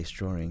line-based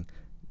drawing,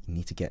 you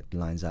need to get the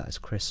lines out as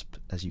crisp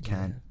as you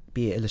can,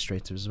 be it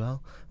Illustrator as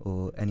well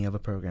or any other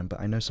program.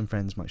 But I know some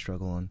friends might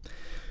struggle on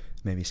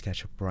maybe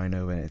SketchUp or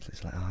Rhino, where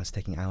it's like, it's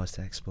taking hours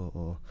to export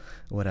or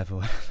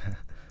whatever.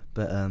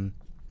 But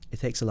it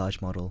takes a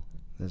large model,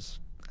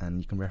 and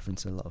you can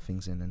reference a lot of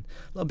things in, and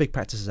a lot of big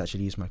practices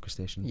actually use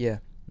MicroStation. Yeah,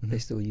 they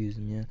still use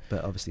them. Yeah,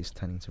 but obviously it's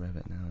turning to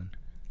Revit now.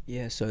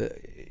 So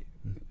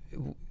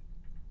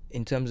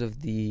in terms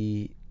of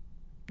the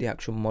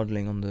actual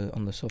modeling on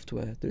the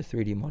software, the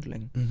 3D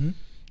modeling,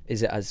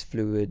 is it as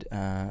fluid?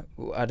 I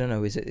don't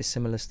know. Is it a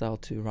similar style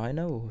to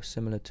Rhino or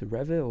similar to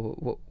Revit, or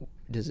what?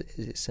 is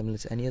it similar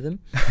to any of them?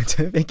 I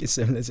don't think it's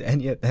similar to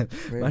any of them.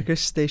 Really?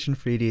 MicroStation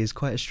 3D is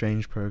quite a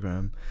strange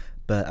program,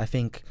 but I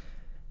think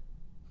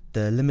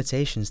the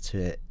limitations to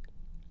it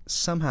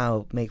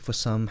somehow make for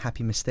some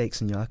happy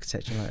mistakes in your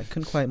architecture. Like, I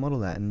couldn't quite model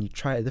that, and you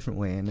try it a different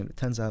way, and it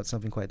turns out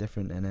something quite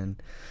different. And then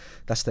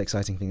that's the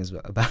exciting thing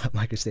about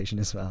MicroStation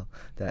as well.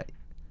 That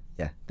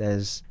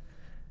there's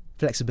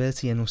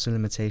flexibility and also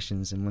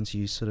limitations, and once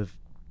you sort of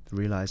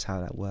realize how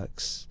that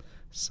works,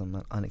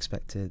 some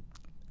unexpected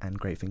and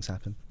great things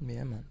happen.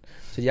 Yeah, man.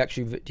 So do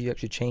you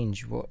actually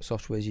change what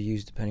softwares you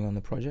use depending on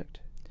the project?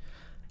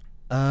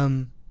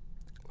 Or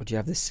do you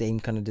have the same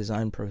kind of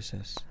design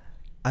process?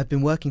 I've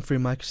been working through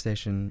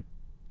MicroStation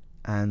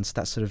and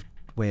that sort of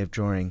way of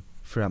drawing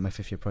throughout my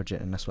 5th year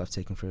project, and that's what I've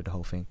taken through the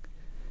whole thing,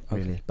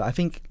 really. Okay. But I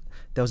think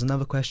there was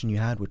another question you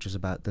had, which was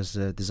about, does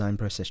the design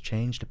process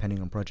change depending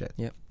on project?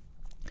 Yep.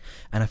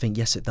 And I think,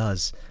 yes, it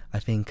does. I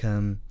think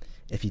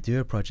if you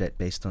do a project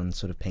based on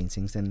sort of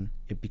paintings, then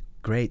it'd be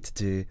great to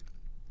do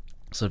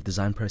sort of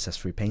design process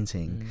through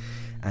painting.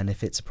 And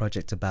if it's a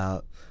project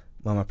about,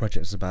 well, my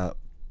project was about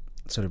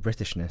sort of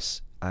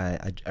Britishness,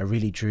 I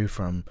really drew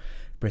from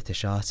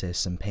British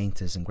artists and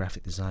painters and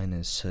graphic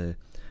designers, so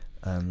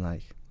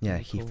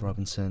Heath Cool.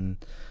 Robinson,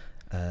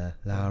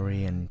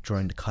 Lowry, and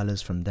drawing the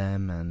colours from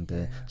them, and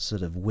the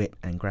sort of wit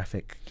and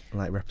graphic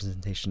like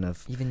representation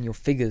of Even your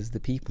figures, the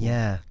people.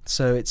 Yeah,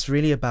 so it's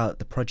really about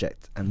the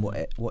project and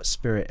what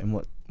spirit and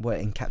what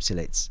it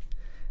encapsulates,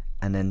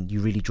 and then you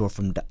really draw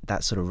from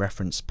that sort of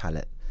reference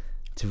palette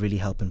to really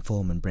help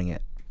inform and bring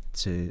it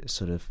to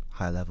sort of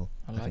high level.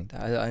 I like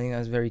that. I think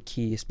that's very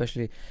key,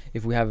 especially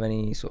if we have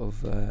any sort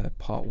of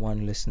part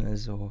 1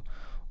 listeners or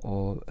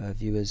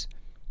viewers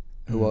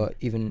who are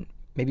even,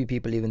 maybe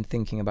people even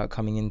thinking about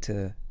coming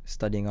into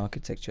studying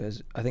architecture.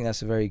 I think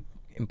that's a very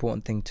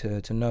important thing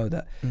to know,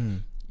 that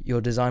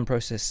your design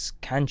process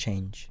can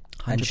change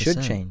 100%. And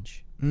should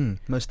change.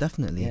 Most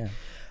definitely. Yeah.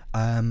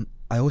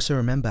 I also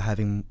remember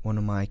having one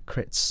of my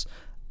crits,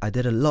 I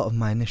did a lot of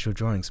my initial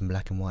drawings in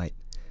black and white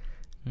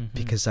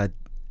because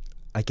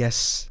I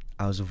guess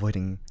I was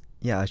avoiding,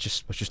 I was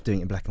just doing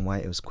it in black and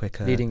white. It was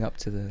quicker. Leading up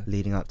to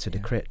the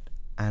crit.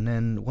 And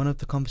then one of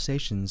the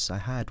conversations I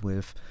had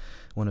with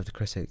one of the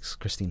critics,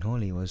 Christine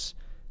Hawley, was,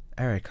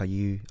 Eric, are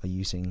you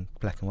using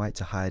black and white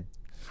to hide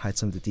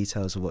some of the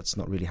details of what's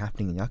not really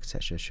happening in the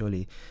architecture?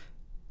 Surely,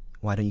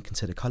 why don't you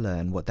consider colour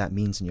and what that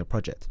means in your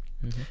project?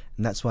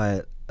 And that's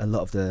why a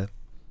lot of the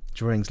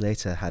drawings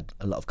later had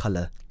a lot of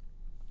colour.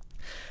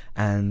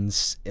 And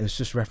it was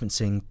just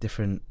referencing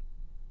different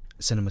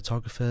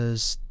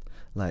cinematographers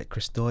like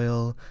Chris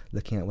Doyle,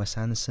 looking at Wes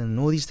Anderson, and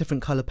all these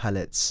different colour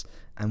palettes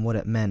and what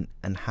it meant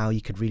and how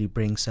you could really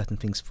bring certain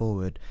things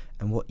forward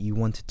and what you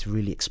wanted to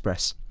really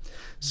express.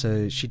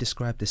 So she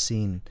described the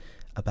scene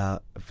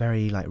about a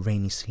very like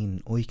rainy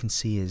scene. All you can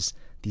see is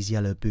these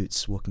yellow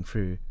boots walking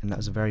through, and that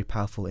was a very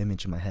powerful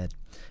image in my head.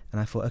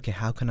 And I thought, okay,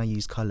 how can I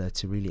use colour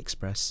to really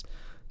express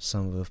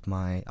some of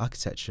my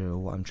architecture or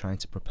what I'm trying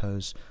to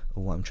propose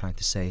or what I'm trying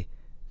to say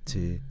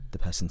to the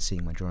person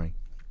seeing my drawing?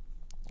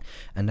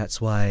 And that's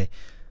why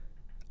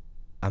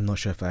I'm not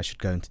sure if I should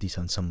go into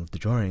detail on some of the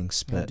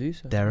drawings, but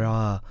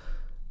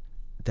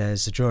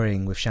there's a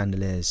drawing with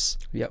chandeliers,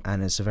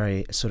 and it's a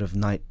very sort of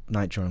night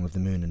drawing with the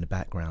moon in the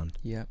background.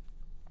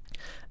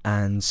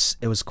 And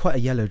it was quite a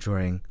yellow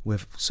drawing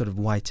with sort of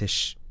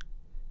whitish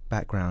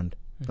background,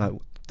 like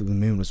the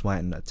moon was white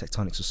and the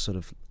tectonics was sort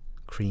of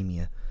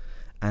creamier.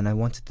 And I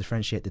wanted to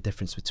differentiate the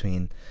difference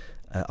between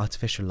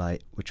artificial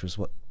light, which was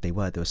what they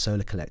were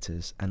solar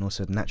collectors, and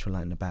also the natural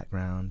light in the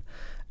background.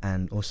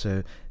 And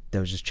also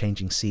there was just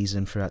changing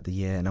season throughout the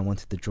year, and I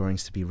wanted the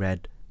drawings to be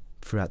red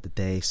throughout the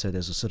day, so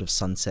there's a sort of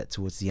sunset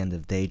towards the end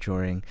of the day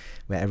drawing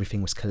where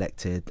everything was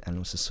collected, and it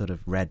was a sort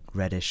of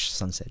reddish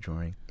sunset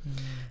drawing.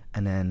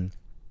 And then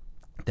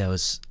there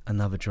was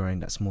another drawing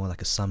that's more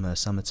like a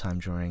summertime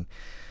drawing,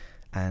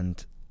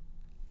 and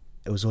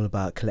it was all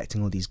about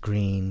collecting all these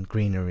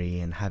greenery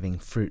and having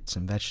fruits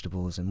and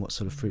vegetables and what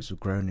sort of fruits were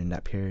grown in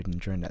that period and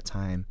during that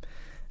time,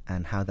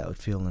 and how that would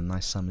feel on a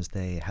nice summer's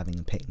day, having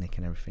a picnic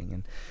and everything.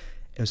 And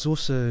it was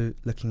also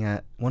looking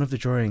at one of the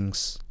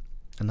drawings.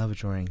 Another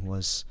drawing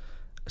was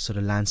a sort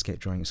of landscape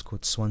drawing. It's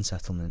called Swan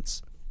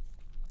Settlements,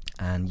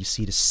 and you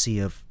see the sea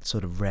of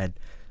sort of red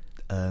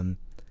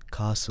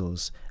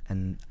castles,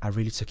 and I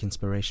really took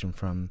inspiration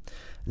from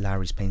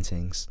Lowry's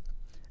paintings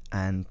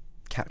and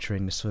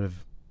capturing the sort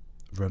of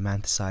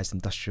romanticized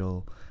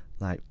industrial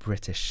like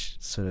British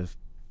sort of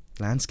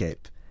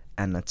landscape,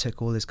 and I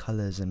took all his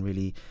colours and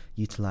really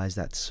utilised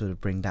that to sort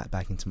of bring that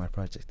back into my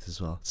project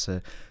as well.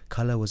 So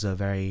colour was a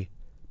very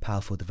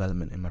powerful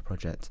development in my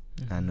project,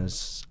 and it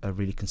was a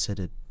really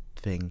considered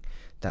thing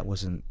that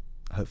wasn't,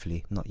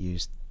 hopefully, not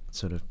used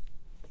sort of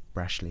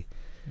brashly.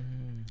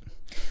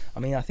 I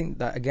mean, I think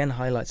that again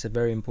highlights a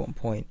very important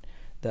point,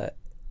 that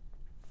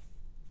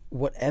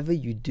whatever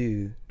you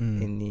do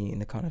in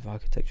the kind of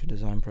architectural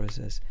design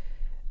process,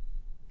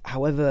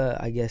 however,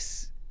 I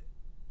guess,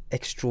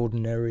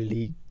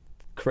 extraordinarily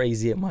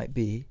crazy it might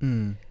be,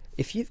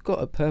 if you've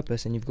got a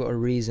purpose and you've got a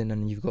reason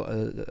and you've got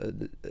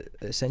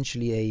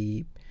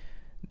essentially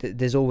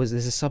there's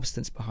a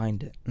substance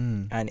behind it,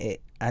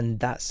 and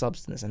that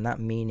substance and that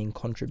meaning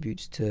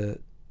contributes to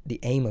the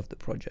aim of the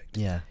project.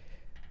 Yeah.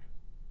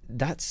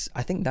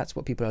 I think that's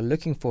what people are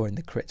looking for in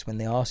the crits when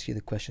they ask you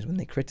the questions, when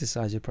they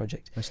criticize your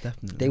project. Most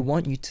definitely. They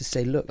want you to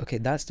say, look, okay,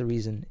 that's the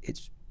reason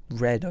it's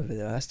red over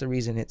there. That's the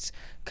reason it's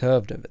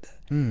curved over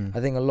there.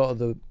 I think a lot of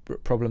the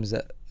problems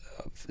that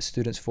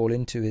students fall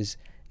into is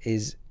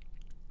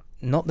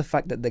not the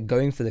fact that they're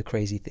going for the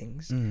crazy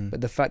things,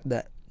 but the fact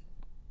that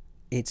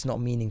it's not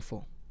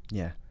meaningful.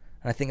 Yeah.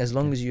 And I think as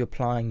long as you're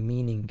applying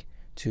meaning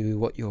to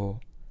what you're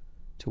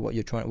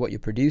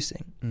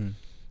producing,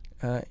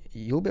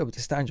 you'll be able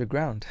to stand your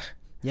ground.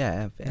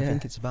 Yeah, I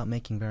think it's about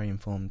making very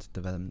informed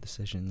development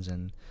decisions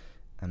and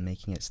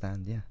making it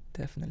stand. Yeah,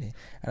 definitely.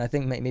 And I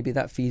think maybe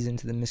that feeds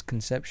into the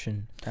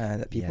misconception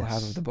that people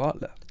have of the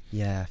Bartlett.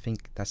 Yeah, I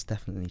think that's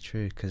definitely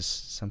true, because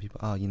some people,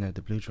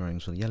 the blue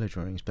drawings or the yellow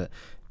drawings, but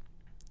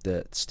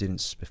the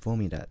students before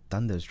me that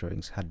done those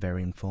drawings had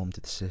very informed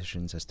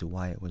decisions as to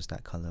why it was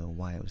that color or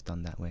why it was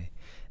done that way.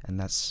 And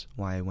that's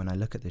why when I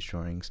look at these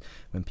drawings,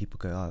 when people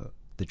go, oh,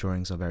 the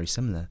drawings are very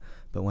similar,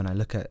 but when I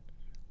look at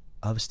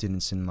other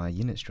students in my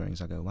unit's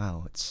drawings, I go,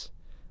 wow, it's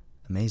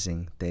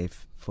amazing.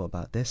 They've thought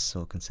about this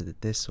or considered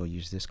this or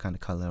used this kind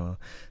of color or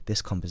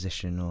this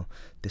composition or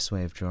this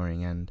way of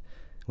drawing. And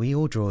we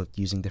all draw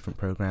using different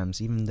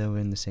programs, even though we're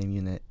in the same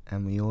unit,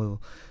 and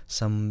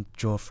some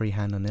draw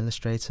freehand on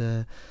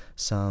Illustrator,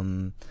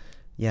 some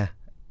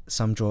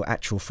draw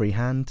actual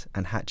freehand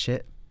and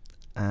hatchet.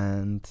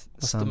 And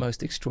what's the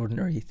most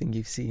extraordinary thing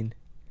you've seen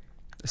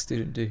a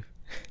student do?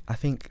 I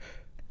think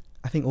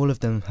all of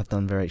them have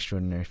done very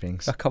extraordinary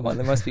things. Oh, come on,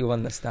 there must be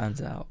one that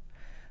stands out.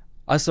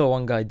 I saw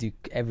one guy do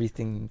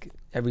everything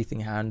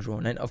hand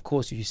drawn, and of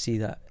course you see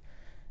that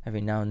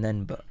every now and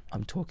then. But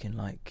I'm talking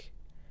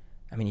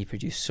he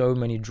produced so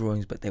many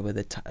drawings, but they were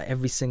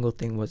every single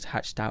thing was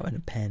hatched out in a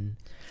pen.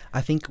 I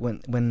think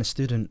when a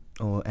student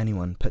or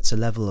anyone puts a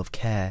level of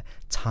care,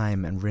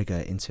 time, and rigor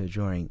into a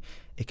drawing,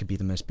 it could be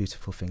the most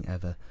beautiful thing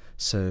ever.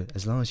 So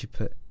as long as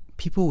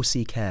people will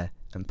see care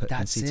and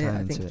see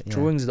time into it.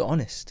 Drawings are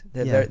honest.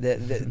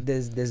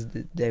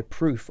 They're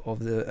proof of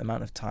the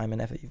amount of time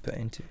and effort you put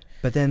into.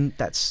 But then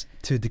that's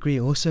to a degree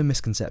also a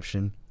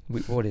misconception.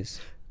 What is?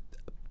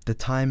 The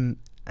time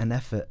and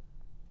effort.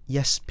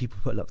 Yes, people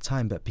put a lot of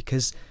time, but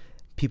because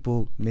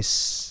people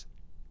judge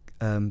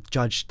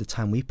the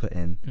time we put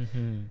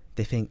in,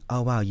 they think,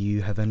 oh wow,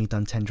 you have only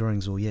done 10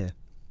 drawings all year.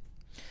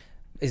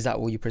 Is that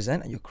all you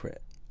present at your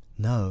crit?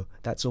 No,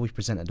 that's all we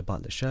present at the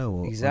Bartlett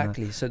show.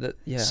 Exactly.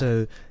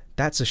 So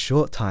that's a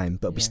short time,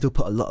 but we still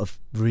put a lot of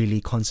really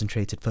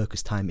concentrated,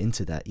 focused time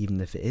into that, even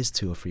if it is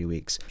 2 or 3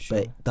 weeks. Sure.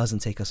 But it doesn't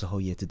take us a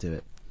whole year to do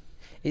it.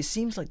 It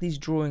seems like these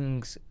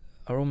drawings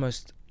are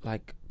almost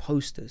like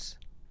posters.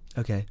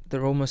 Okay.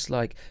 They're almost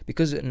like,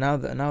 because now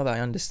that I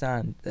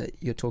understand that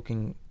you're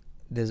talking,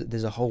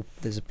 there's a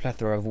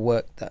plethora of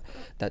work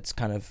that's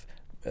kind of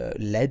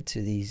led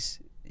to these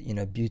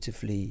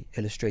beautifully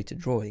illustrated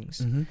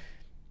drawings.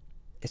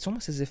 It's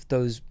almost as if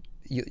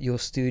your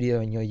studio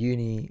and your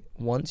uni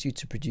wants you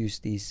to produce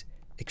these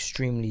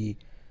extremely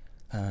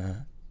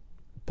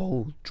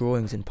bold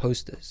drawings and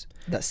posters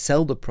that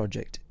sell the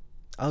project.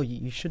 Oh,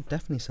 you should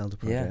definitely sell the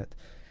project.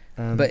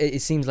 But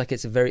it seems like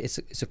it's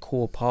a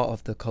core part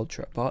of the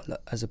culture at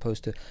Bartlett, as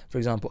opposed to, for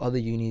example, other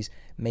unis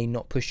may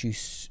not push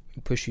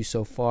you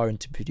so far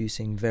into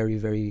producing very,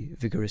 very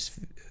vigorous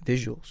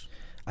visuals.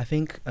 I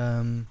think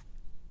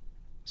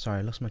sorry,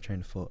 I lost my train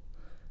of thought.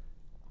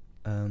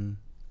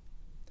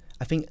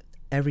 I think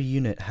every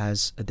unit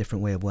has a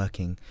different way of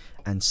working,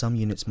 and some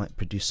units might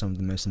produce some of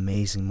the most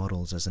amazing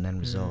models as an end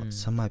result.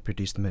 Some might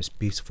produce the most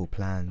beautiful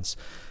plans.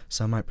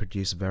 Some might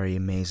produce a very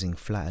amazing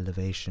flat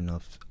elevation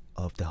of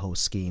the whole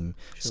scheme.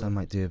 Sure. Some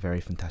might do a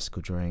very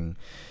fantastical drawing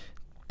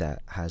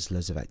that has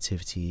loads of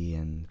activity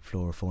and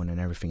flora, fauna and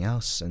everything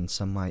else, and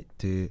some might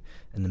do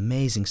an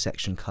amazing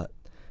section cut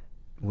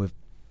with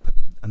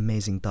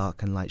amazing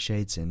dark and light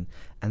shades in,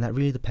 and that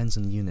really depends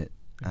on the unit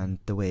and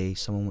the way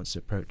someone wants to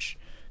approach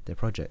their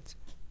project.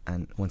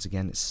 And once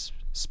again, it's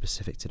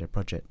specific to their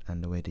project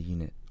and the way the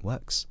unit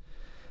works.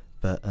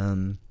 But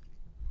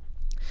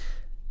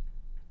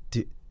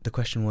the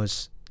question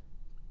was,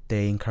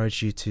 they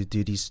encourage you to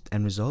do these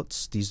end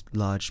results, these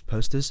large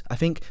posters. I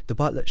think the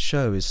Bartlett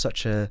show is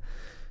such an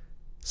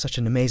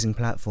amazing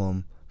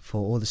platform for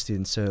all the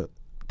students, so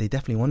they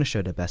definitely want to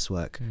show their best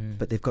work,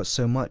 but they've got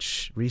so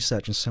much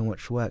research and so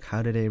much work.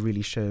 How do they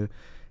really show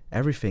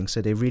everything?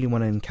 So they really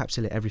want to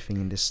encapsulate everything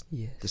in this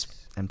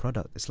end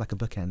product. It's like a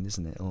bookend,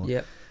 isn't it?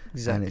 Yeah,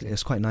 exactly. And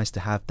it's quite nice to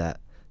have that,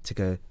 to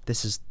go,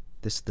 this is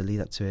the lead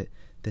up to it.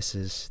 This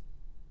is,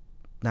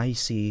 now you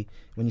see,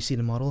 when you see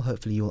the model,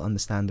 hopefully you'll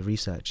understand the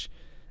research.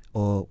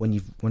 Or when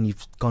you've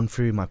gone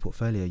through my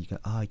portfolio, you go,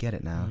 oh, I get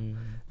it now.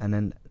 And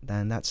then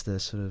that's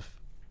the sort of,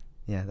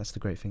 that's the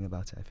great thing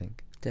about it, I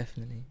think.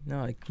 Definitely.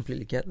 No, I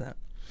completely get that.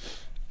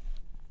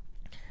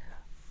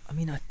 I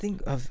mean, I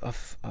think I've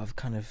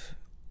kind of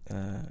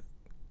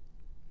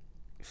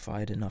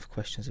fired enough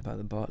questions about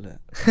the Bartlett.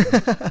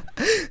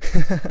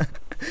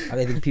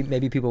 I think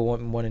maybe people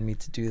wanted me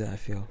to do that. I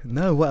feel.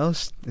 No, what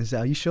else is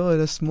there? Are you sure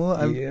there's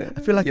more? Yeah.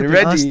 I feel like You're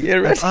ready.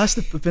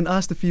 I've been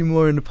asked a few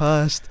more in the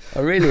past.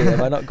 Oh really?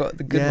 Have I not got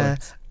the good Yeah,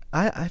 ones?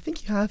 I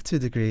think you have to a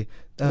degree.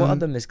 What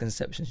other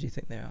misconceptions do you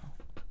think there are?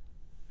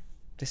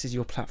 This is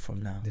your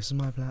platform now. This is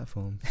my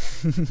platform.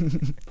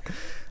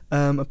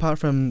 Apart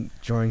from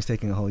drawings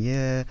taking a whole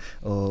year,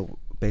 or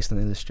based on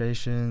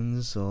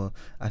illustrations, or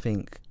I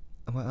think,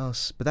 what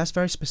else? But that's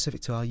very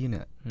specific to our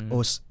unit,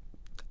 or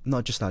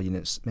not just our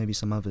units, maybe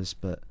some others.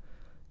 But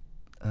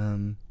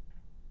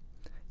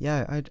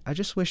yeah, I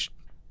just wish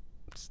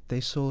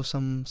they saw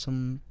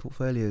some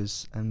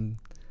portfolios and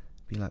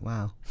be like,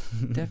 wow.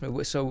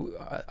 Definitely.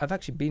 So I've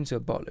actually been to a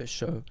Bartlett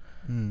show,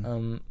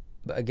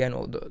 but again,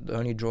 the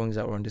only drawings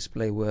that were on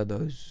display were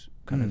those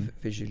kind of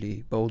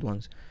visually bold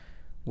ones.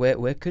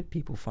 Where could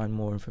people find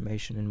more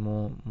information and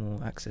more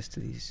access to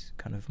these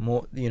kind of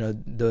more,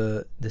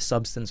 the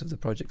substance of the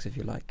projects, if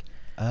you like?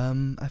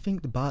 I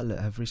think the Bartlett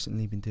have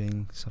recently been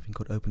doing something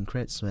called Open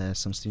Crits, where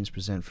some students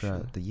present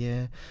throughout the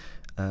year,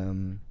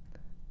 and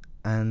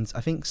I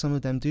think some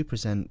of them do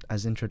present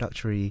as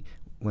introductory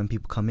when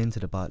people come into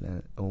the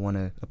Bartlett or want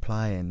to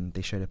apply, and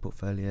they show their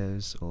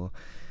portfolios, or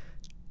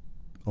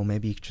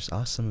maybe you could just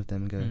ask some of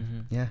them and go,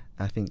 yeah,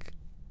 I think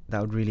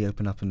that would really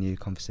open up a new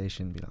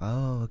conversation. Be like,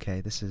 oh, okay,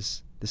 this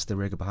is the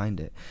rigor behind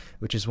it,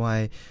 which is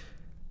why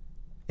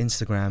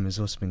Instagram has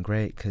also been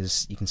great,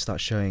 because you can start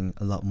showing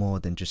a lot more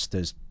than just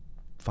those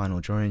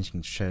final drawings. You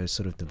can show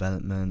sort of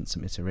development,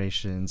 some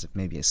iterations,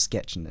 maybe a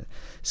sketch in a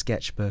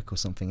sketchbook or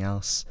something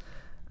else,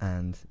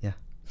 and yeah.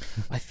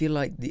 I feel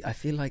like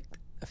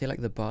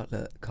the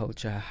Bartlett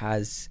culture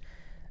has.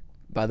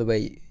 By the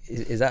way,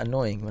 is that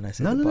annoying when I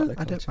say the Bartlett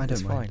culture? I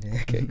don't mind.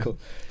 Fine. Okay, cool.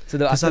 So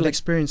because I've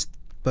experienced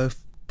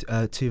both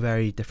two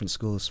very different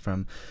schools,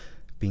 from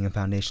being in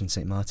Foundation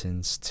St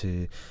Martin's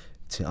to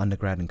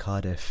undergrad in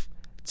Cardiff,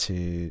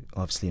 to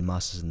obviously a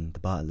master's in the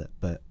Bartlett.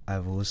 But I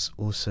was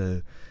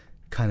also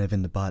kind of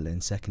in the Bartlett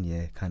in second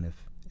year, kind of,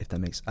 if that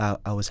makes.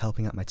 I was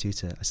helping out my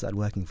tutor. I started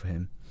working for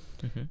him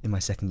in my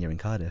second year in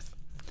Cardiff,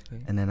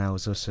 and then I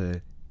was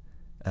also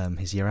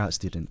his year out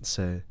student.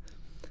 So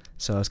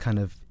I was kind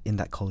of in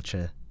that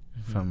culture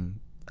from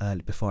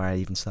early, before I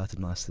even started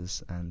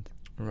masters, and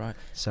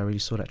so I really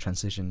saw that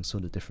transition, saw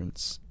the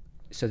difference.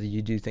 So that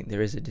you do think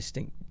there is a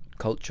distinct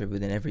culture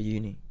within every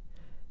uni?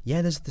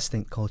 Yeah, there's a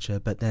distinct culture,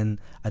 but then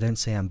I don't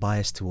say I'm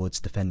biased towards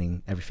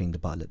defending everything the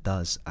Bartlett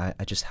does. I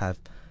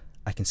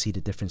can see the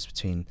difference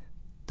between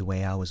the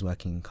way I was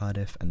working in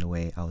Cardiff and the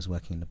way I was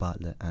working in the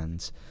Bartlett,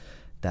 and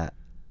that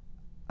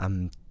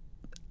I'm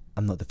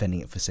not defending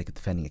it for the sake of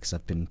defending it, because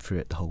I've been through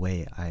it the whole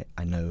way.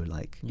 I know,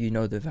 like... You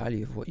know the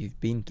value of what you've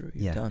been through,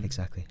 you've done.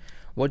 Exactly.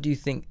 What do you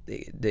think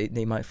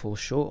they might fall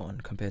short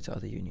on compared to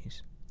other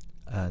unis?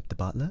 The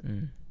Bartlett?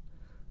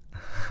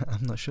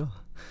 I'm not sure.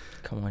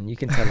 Come on, you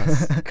can tell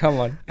us. Come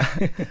on.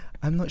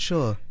 I'm not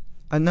sure.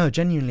 No,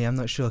 genuinely, I'm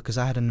not sure, because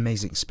I had an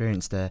amazing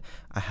experience there.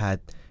 I had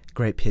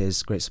great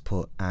peers, great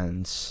support,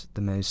 and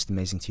the most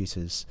amazing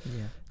tutors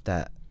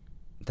that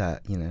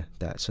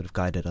sort of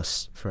guided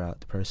us throughout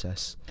the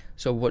process.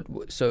 So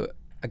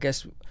I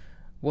guess,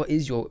 what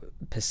is your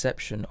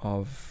perception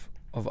of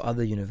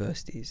other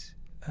universities?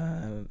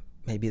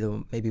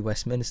 Maybe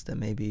Westminster,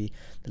 maybe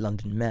the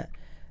London Met,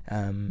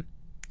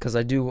 because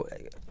I do.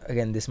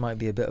 Again, this might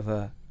be a bit of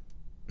a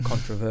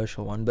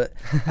controversial one, but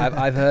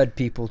I've heard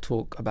people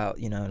talk about,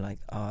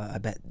 I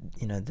bet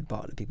the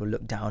Bartlett people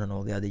look down on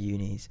all the other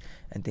unis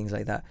and things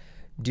like that.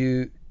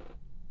 Do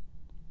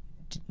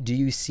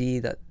you see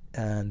that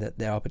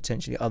there are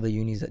potentially other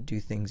unis that do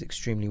things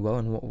extremely well,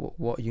 and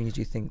what unis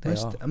do you think they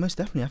are? Most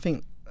definitely, I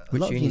think.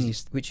 Which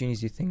unis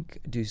do you think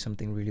do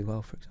something really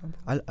well, for example?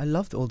 I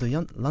love all the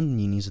London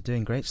unis are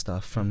doing great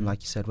stuff, from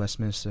like you said,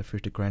 Westminster through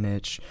to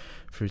Greenwich,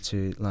 through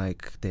to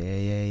like the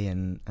AA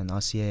and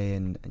RCA,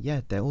 and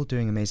yeah, they're all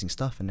doing amazing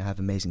stuff, and they have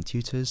amazing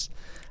tutors.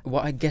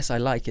 What I guess I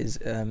like is,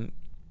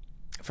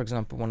 for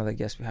example, one of the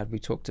guests we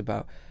talked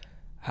about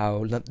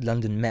how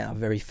London Met are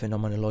very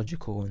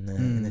phenomenological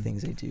in the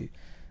things they do.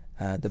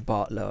 The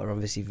Bartlett are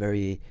obviously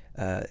very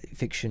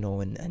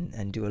fictional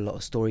and do a lot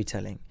of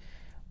storytelling.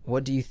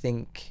 What do you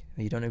think?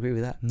 You don't agree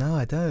with that? No,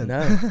 I don't.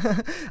 No.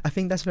 I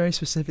think that's very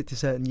specific to a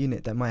certain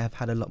unit that might have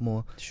had a lot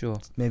more,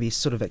 maybe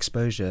sort of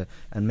exposure,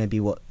 and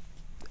maybe what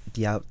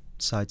the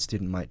outside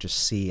student might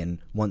just see and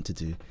want to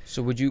do.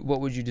 So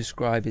what would you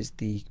describe as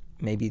the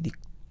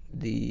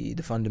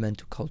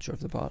fundamental culture of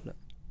the Bartlett?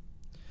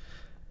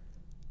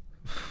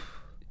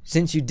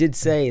 Since you did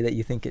say that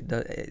you think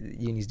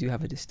unis do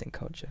have a distinct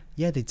culture.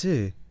 Yeah, they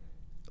do.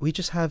 We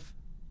just have...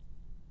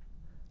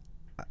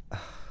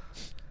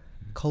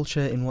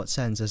 culture in what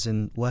sense? As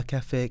in work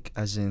ethic,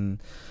 as in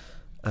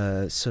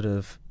sort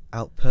of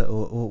output,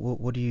 or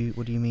what do you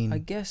mean? I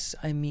guess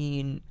I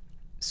mean,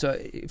 so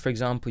for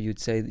example, you'd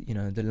say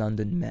that, the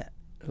London Met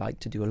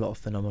like to do a lot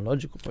of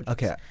phenomenological projects.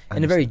 Okay,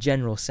 in a very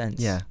general sense.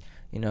 Yeah.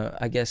 you know,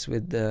 I guess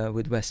with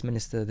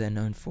Westminster, they're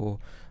known for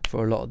a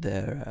lot of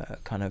their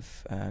kind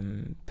of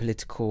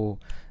political,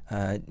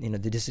 you know,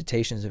 the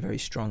dissertations are very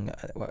strong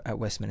at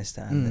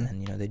Westminster,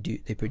 and you know,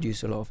 they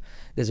produce a lot of.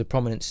 There's a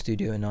prominent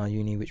studio in our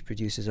uni which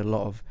produces a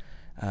lot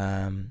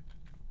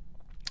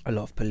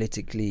of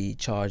politically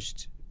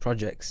charged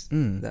projects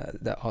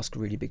that ask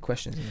really big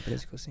questions in the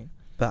political scene.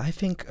 But I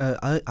think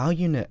our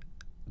unit,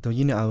 the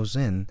unit I was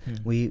in,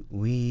 we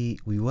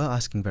were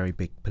asking very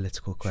big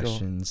political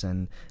questions,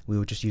 and we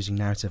were just using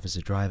narrative as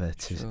a driver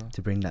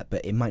to bring that.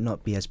 But it might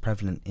not be as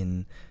prevalent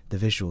in the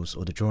visuals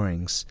or the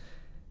drawings,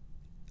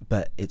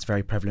 but it's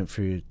very prevalent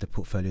through the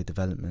portfolio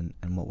development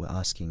and what we're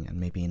asking, and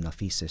maybe in our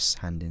thesis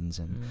hand-ins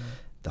and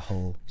the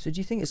whole. So do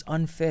you think it's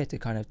unfair to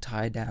kind of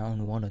tie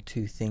down one or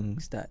two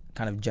things that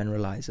kind of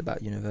generalize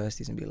about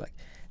universities and be like,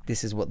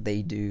 this is what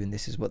they do, and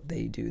this is what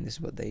they do, and this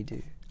is what they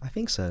do? I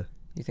think so.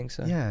 You think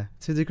so? Yeah,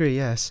 to a degree,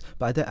 yes.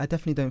 But I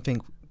definitely don't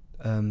think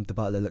the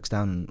Bartlett looks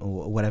down,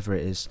 or whatever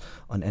it is,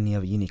 on any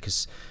other uni,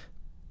 because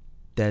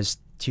there's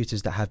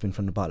tutors that have been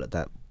from the Bartlett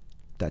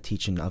that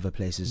teach in other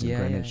places in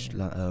Greenwich,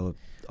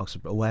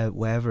 Oxford,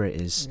 wherever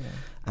it is.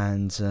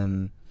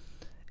 And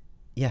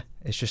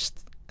it's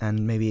just,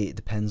 and maybe it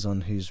depends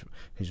on who's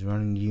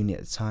running the uni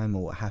at the time,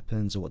 or what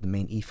happens, or what the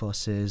main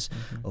ethos is,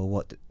 or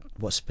what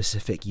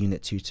specific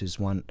unit tutors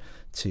want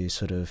to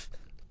sort of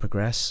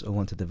progress or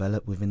want to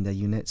develop within their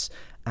units.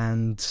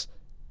 And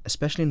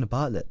especially in the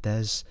Bartlett,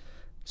 there's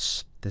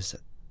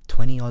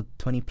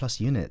 20 plus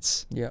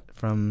units,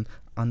 from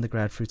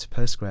undergrad through to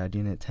postgrad,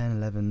 unit 10,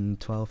 11,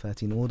 12,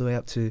 13, all the way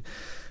up to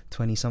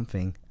 20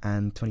 something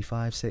and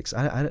 25, 6.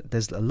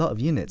 There's a lot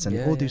of units, and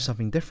they all do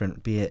something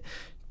different, be it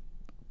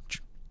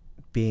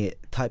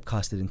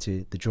typecasted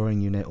into the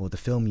drawing unit or the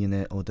film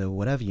unit or the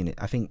whatever unit.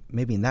 I think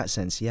maybe in that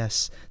sense,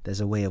 yes,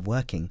 there's a way of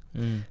working,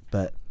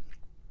 but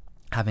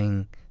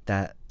having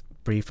that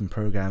brief and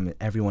program,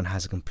 everyone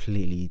has a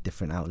completely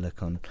different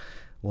outlook on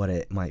what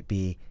it might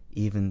be.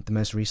 Even the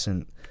most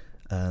recent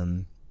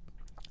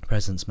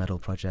President's Medal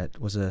project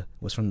was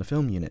from the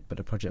film unit, but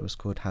the project was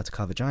called How to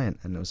Carve a Giant,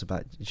 and it was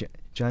about, do you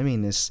know what I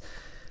mean? This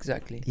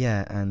exactly.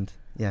 I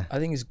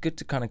think it's good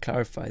to kind of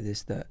clarify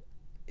this, that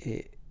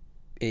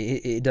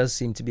it does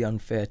seem to be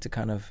unfair to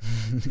kind of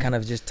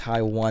just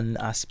tie one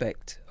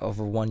aspect of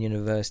one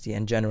university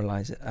and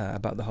generalize it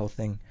about the whole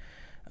thing.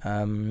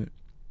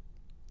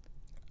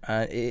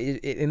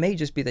 It may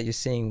just be that you're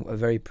seeing a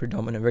very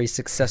predominant, very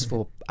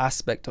successful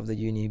aspect of the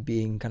uni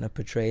being kind of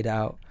portrayed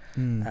out,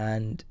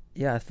 and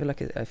I feel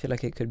like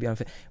it could be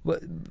unfair.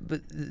 But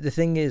the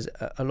thing is,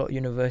 a lot of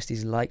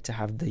universities like to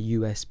have the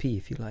USP,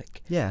 if you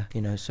like. Yeah.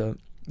 You know, so.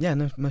 Yeah,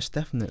 no, most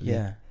definitely.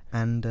 Yeah.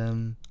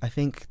 And I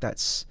think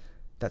that's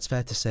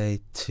fair to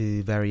say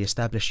to very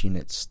established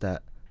units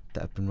that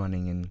have been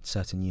running in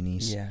certain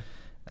unis. Yeah.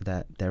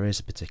 That there is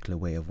a particular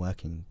way of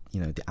working.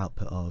 You know, the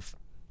output of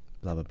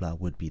blah blah blah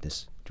would be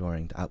this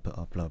drawing, the output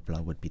of blah blah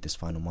would be this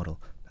final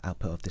model, the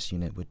output of this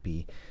unit would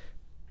be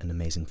an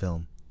amazing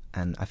film.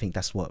 And I think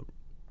that's what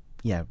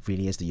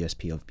really is the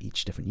USP of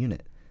each different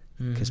unit,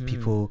 because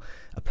people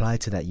apply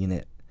to that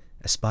unit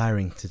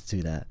aspiring to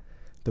do that,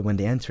 but when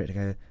they enter it they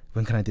go,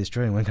 when can I do this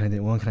drawing, when can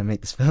I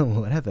make this film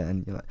or whatever,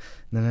 and you're like,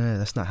 no,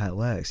 that's not how it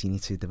works. You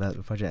need to develop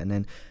a project, and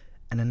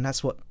then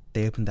that's what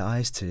they open their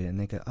eyes to, and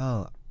they go,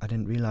 oh, I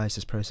didn't realize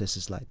this process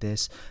is like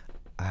this.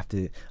 A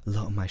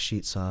lot of my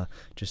sheets are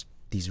just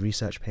these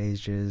research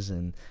pages,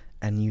 and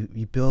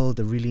you build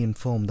a really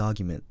informed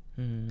argument,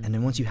 and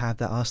then once you have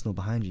that arsenal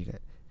behind you, you go,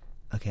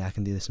 okay, I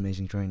can do this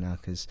amazing drawing now,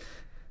 because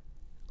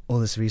all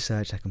this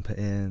research I can put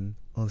in,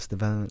 all this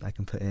development I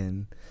can put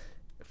in,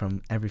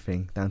 from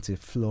everything down to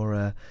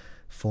flora,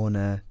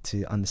 fauna,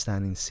 to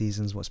understanding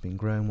seasons, what's being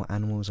grown, what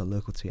animals are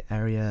local to your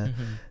area,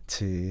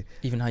 to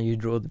even how you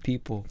draw the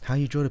people.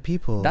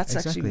 That's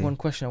actually one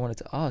question I wanted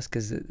to ask,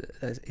 because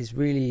it's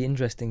really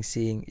interesting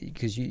seeing,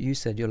 because you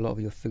said a lot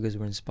of your figures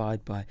were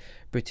inspired by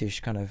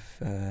British kind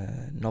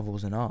of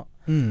novels and art.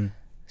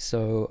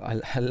 So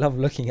I love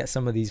looking at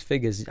some of these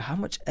figures. How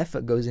much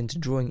effort goes into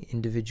drawing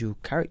individual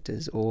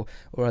characters, or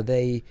are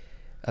they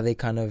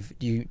kind of,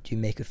 do you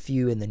make a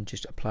few and then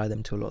just apply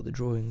them to a lot of the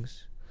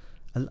drawings?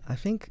 I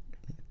think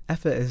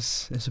effort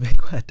is a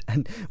big word,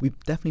 and we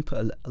definitely put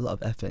a lot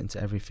of effort into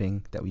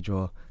everything that we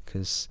draw,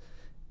 because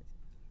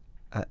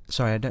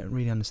sorry, I don't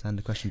really understand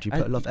the question. Do you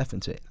put a lot of effort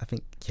into it? I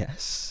think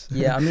yes.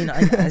 Yeah, I mean,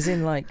 as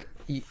in, like,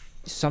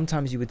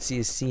 sometimes you would see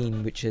a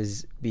scene which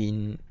has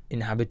been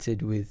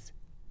inhabited with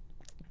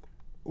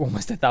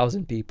almost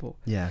 1,000 people,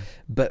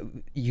 but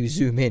you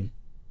zoom in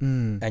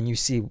and you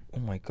see, oh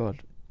my god,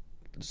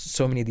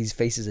 so many of these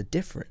faces are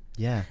different.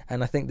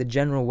 And I think the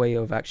general way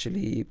of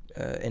actually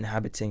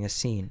inhabiting a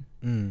scene,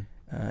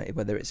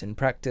 whether it's in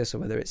practice or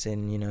whether it's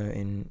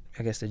in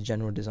I guess the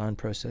general design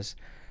process,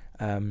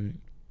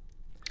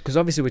 because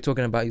obviously we're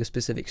talking about your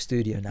specific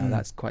studio now.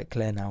 That's quite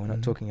clear now. We're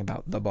not talking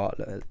about the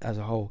Bartlett as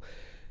a whole.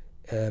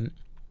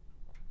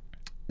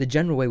 The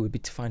general way would be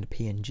to find a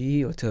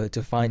PNG, or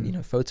to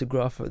find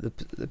photograph of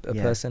a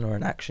person or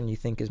an action you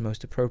think is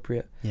most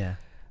appropriate.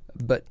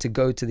 but to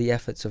go to the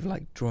efforts of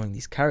like drawing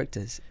these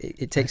characters,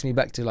 it takes me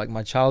back to like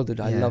my childhood.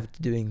 I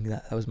loved doing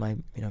that. That was my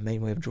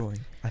main way of drawing.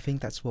 I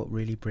think that's what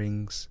really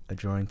brings a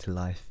drawing to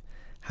life,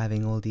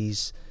 having all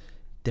these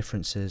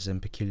differences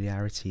and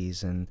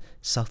peculiarities and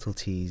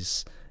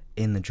subtleties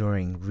in the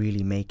drawing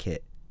really make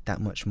it that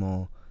much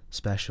more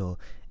special.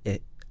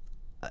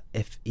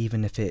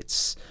 Even if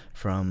it's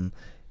from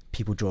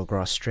people draw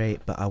grass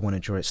straight, but I want to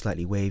draw it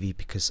slightly wavy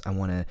because I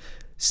want to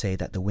say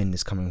that the wind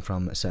is coming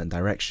from a certain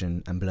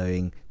direction and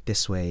blowing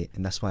this way,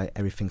 and that's why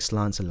everything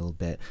slants a little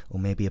bit, or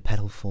maybe a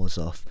petal falls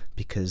off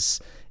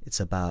because it's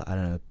about, I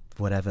don't know,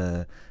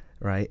 whatever,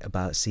 right,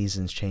 about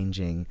seasons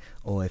changing.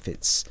 Or if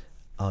it's,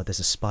 oh, there's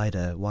a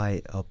spider,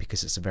 why? Oh,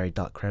 because it's a very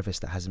dark crevice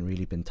that hasn't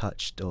really been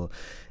touched. Or,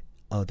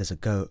 oh, there's a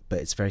goat, but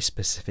it's very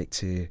specific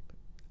to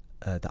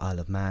the Isle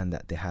of Man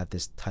that they have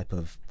this type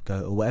of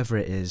goat, or whatever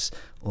it is.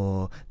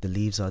 Or the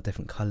leaves are a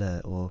different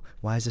colour, or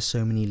why is there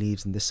so many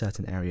leaves in this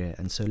certain area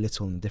and so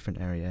little in a different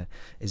area?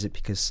 Is it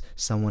because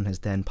someone has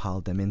then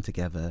piled them in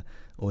together,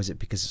 or is it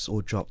because it's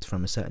all dropped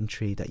from a certain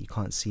tree that you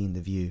can't see in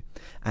the view?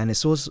 And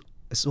it's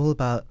all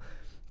about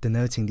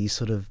denoting these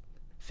sort of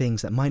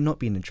things that might not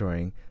be in a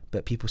drawing,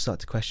 but people start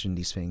to question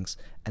these things,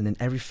 and then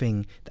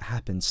everything that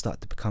happens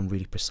start to become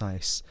really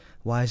precise.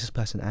 Why is this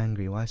person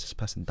angry? Why is this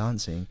person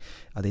dancing?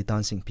 Are they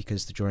dancing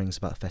because the drawing is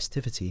about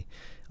festivity?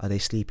 Are they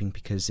sleeping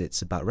because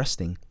it's about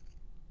resting?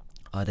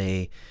 Are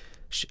they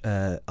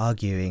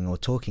arguing or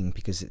talking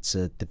because it's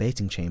a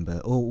debating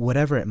chamber, or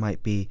whatever it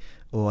might be?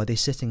 Or are they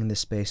sitting in this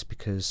space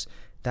because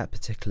that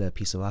particular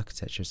piece of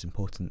architecture is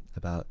important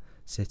about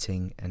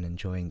sitting and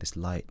enjoying this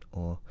light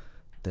or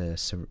the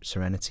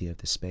serenity of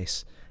this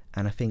space?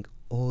 And I think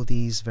all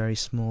these very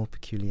small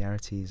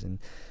peculiarities and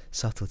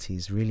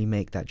subtleties really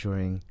make that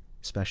drawing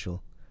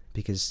special,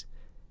 because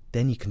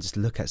then you can just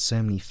look at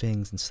so many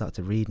things and start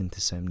to read into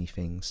so many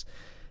things,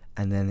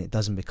 and then it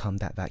doesn't become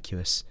that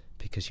vacuous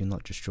because you're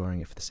not just drawing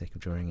it for the sake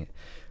of drawing it.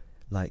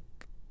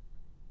 Like,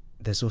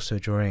 there's also a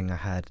drawing I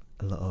had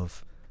a lot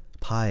of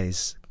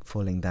pies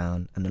falling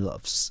down and a lot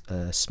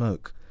of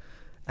smoke,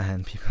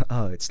 and people,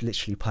 oh, it's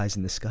literally pies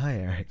in the sky,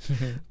 Eric.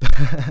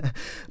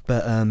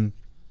 But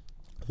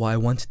what I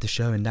wanted to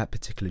show in that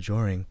particular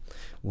drawing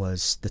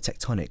was the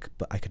tectonic,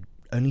 but I could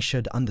only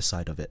show the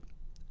underside of it.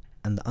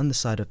 And the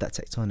underside of that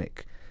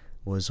tectonic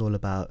was all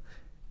about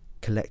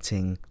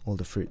collecting all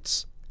the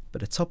fruits.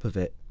 But the top of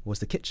it was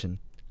the kitchen.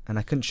 And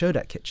I couldn't show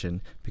that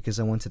kitchen because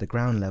I wanted a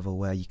ground level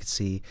where you could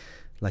see,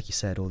 like you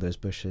said, all those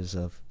bushes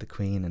of the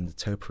queen and the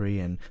topiary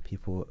and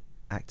people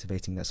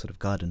activating that sort of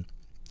garden.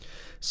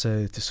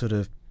 So to sort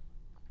of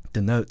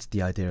denote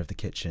the idea of the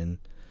kitchen,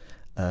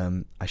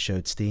 I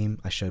showed steam,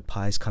 I showed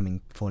pies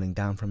falling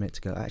down from it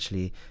to go,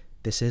 actually,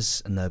 this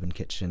is an urban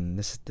kitchen.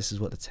 This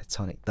is what the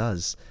tectonic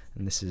does,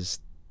 and this is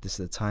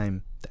the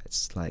time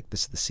that's like,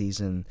 this is the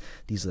season.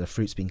 These are the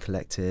fruits being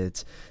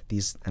collected.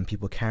 And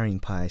people carrying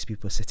pies.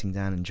 People are sitting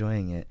down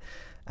enjoying it,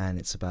 and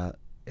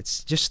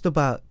it's just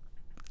about.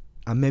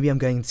 Maybe I'm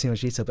going into too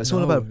much detail, but it's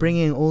all about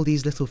bringing all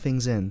these little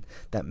things in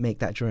that make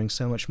that drawing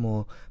so much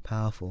more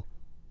powerful.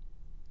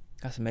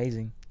 That's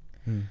amazing.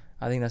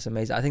 I think that's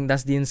amazing. I think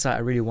that's the insight I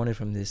really wanted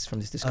from this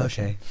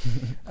discussion.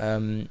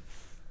 Okay.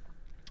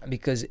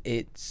 Because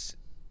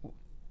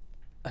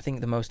I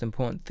think the most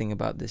important thing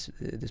about this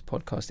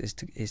podcast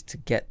is to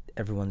get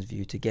everyone's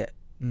view, to get,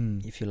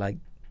 if you like,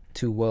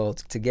 two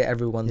worlds, to get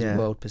everyone's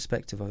world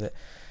perspective of it.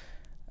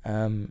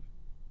 And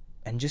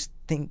just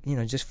think,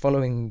 just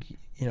following,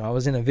 I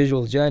was in a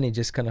visual journey,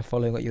 just kind of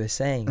following what you were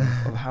saying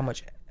of how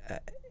much,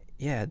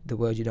 the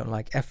word you don't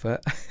like,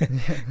 effort,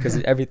 because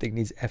everything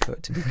needs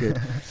effort to be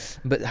good,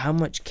 but how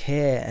much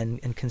care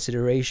and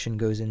consideration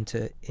goes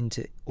into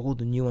all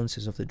the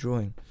nuances of the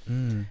drawing,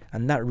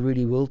 and that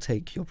really will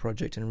take your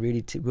project and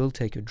really will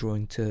take your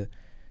drawing to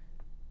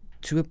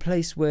a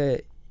place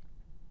where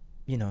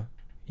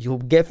you'll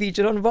get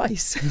featured on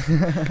Vice.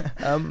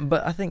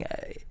 But I think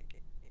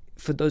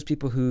for those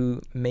people who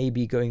may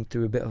be going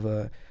through a bit of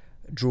a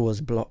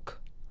drawer's block,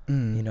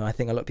 I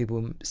think a lot of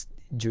people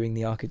during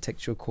the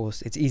architectural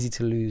course, it's easy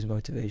to lose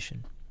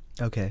motivation.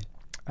 Okay.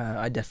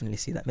 I definitely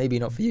see that. Maybe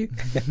not for you,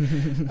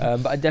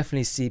 but I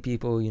definitely see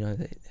people,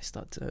 they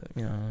start to,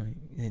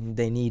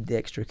 they need the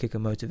extra kick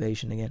of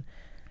motivation again.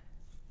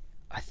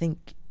 I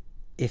think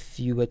if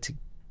you were to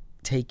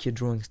take your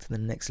drawings to the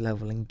next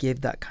level and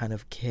give that kind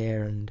of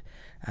care and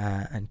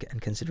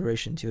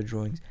consideration to your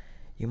drawings,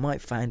 you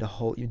might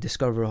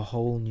discover a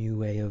whole new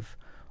way of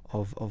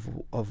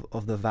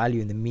the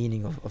value and the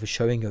meaning of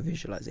showing your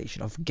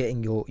visualization, of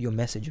getting your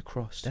message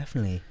across.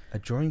 Definitely. A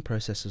drawing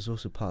process is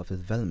also part of the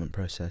development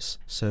process.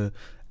 So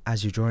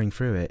as you're drawing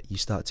through it, you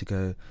start to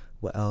go,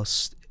 what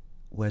else?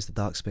 Where's the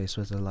dark space?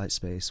 Where's the light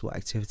space? What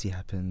activity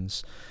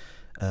happens?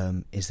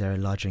 Is there a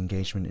larger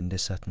engagement in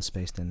this certain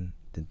space than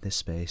this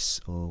space?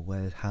 Or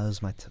how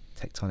does my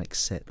tectonic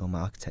sit, or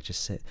my architecture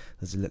sit?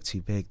 Does it look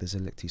too big? Does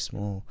it look too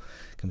small?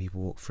 Can people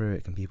walk through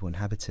it? Can people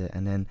inhabit it?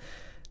 And then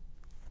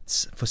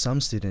for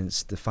some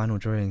students, the final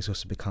drawings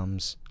also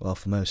becomes, well,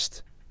 for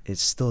most,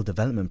 it's still a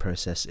development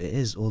process. It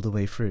is all the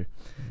way through.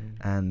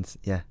 And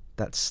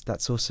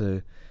that's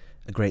also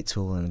a great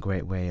tool and a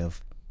great way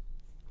of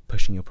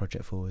pushing your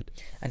project forward.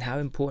 And how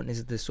important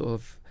is the sort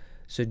of,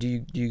 so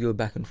do you go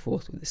back and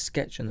forth with the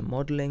sketch and the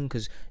modelling?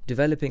 Because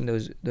developing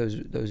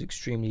those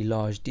extremely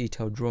large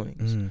detailed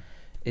drawings,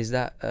 is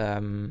that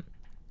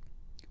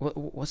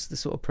what's the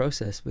sort of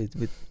process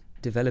with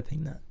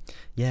developing that?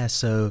 Yeah,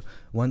 so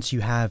once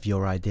you have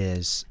your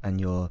ideas and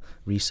your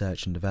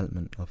research and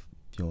development of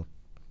your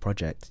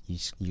project, you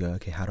go,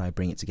 okay, how do I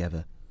bring it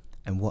together?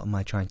 And what am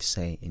I trying to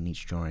say in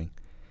each drawing?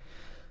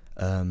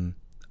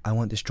 I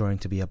want this drawing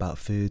to be about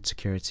food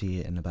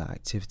security and about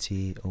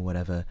activity or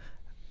whatever.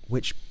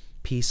 Which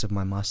piece of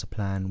my master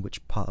plan,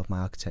 which part of my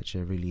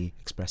architecture really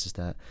expresses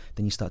that?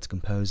 Then you start to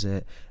compose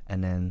it,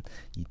 and then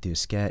you do a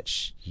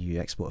sketch,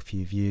 you export a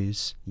few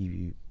views,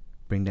 you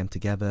bring them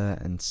together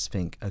and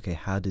think, okay,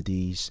 how do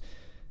these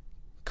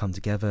come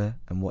together,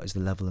 and what is the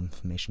level of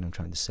information I'm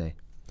trying to say?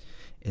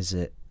 Is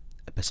it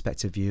a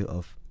perspective view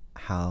of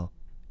how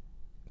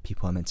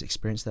people are meant to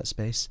experience that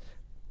space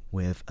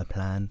with a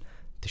plan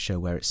to show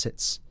where it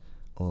sits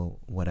or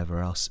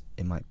whatever else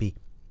it might be?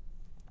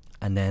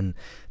 And then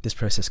this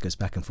process goes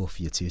back and forth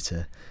for your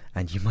tutor,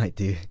 and you might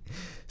do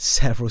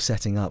several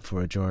setting up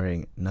for a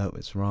drawing. No,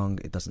 it's wrong,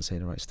 it doesn't say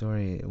the right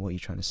story, what are you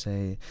trying to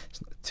say,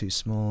 it's not too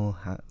small,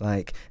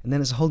 and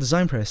then it's a whole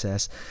design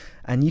process.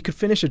 And you could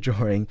finish a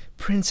drawing,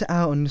 print it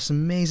out on this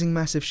amazing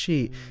massive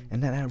sheet,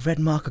 and then that red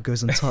marker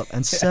goes on top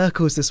and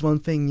circles this one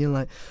thing. You're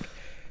like,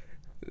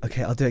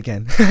 okay, I'll do it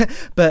again.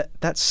 But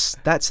that's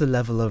the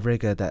level of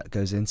rigor that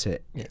goes into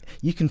it. Yeah.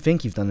 You can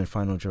think you've done a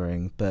final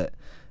drawing,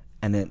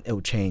 and then it'll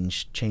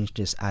change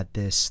this, add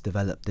this,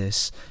 develop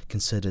this,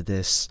 consider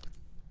this,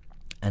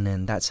 and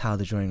then that's how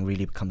the drawing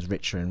really becomes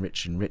richer and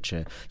richer and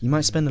richer. You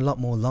might spend a lot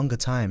more longer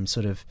time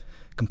sort of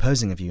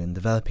composing a view and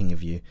developing a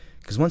view,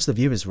 because once the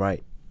view is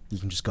right, you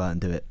can just go out and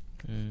do it,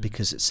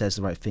 because it says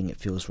the right thing, it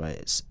feels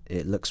right,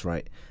 it looks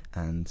right,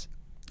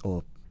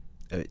 or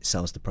it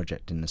sells the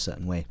project in a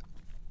certain way.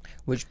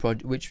 Which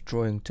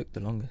drawing took the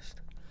longest?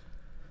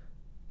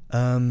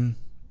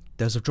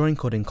 There's a drawing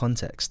called In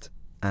Context,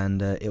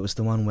 and it was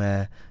the one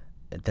where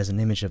there's an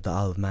image of the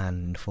Isle of Man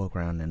in the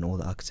foreground and all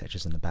the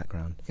architecture's in the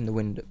background. In the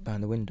window,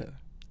 behind the window?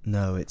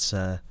 No, it's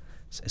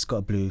got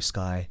a blue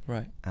sky,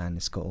 right, and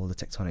it's got all the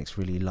tectonics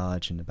really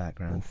large in the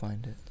background. We'll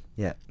find it.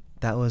 Yeah,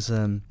 that was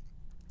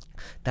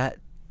that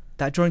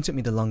drawing took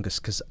me the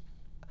longest, because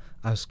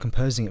I was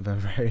composing it for a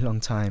very long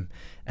time,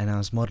 and I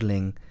was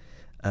modelling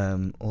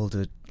I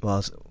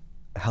was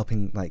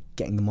helping, like,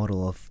 getting the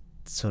model of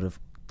sort of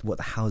what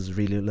the houses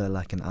really look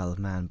like in Isle of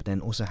Man, but then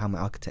also how my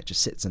architecture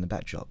sits in the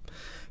backdrop,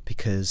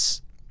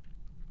 because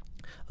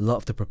a lot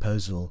of the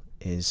proposal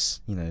is,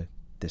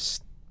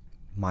 this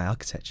my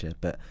architecture,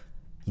 but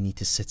you need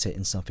to sit it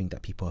in something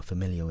that people are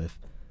familiar with,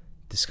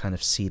 to kind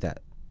of see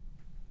that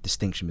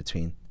distinction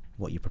between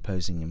what you're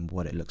proposing and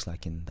what it looks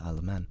like in the Isle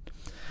of Man.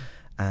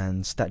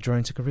 And that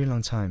drawing took a really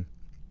long time,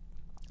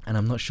 and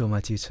I'm not sure my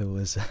tutor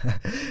was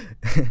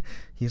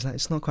he was like,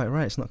 it's not quite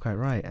right,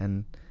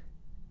 and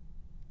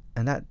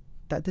that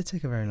did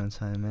take a very long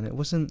time, and it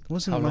wasn't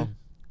How long?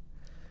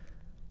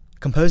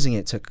 Composing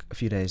it took a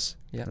few days,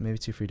 yeah, like maybe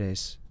 2-3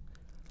 days.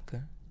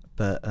 Okay.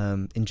 But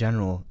in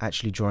general,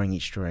 actually drawing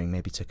each drawing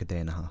maybe took a day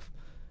and a half.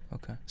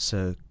 Okay.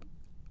 So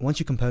once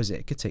you compose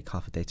it could take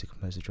half a day to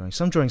compose a drawing.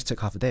 Some drawings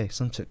took half a day,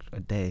 some took a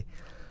day.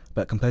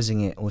 But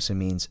composing it also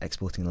means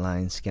exporting the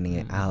lines, getting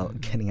it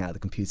out, getting it out of the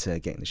computer,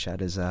 getting the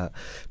shadows out,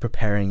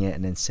 preparing it,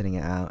 and then sitting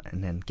it out,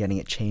 and then getting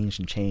it changed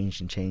and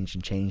changed and changed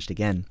and changed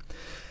again.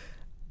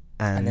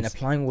 And then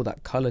applying all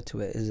that colour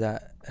to it,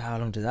 how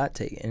long does that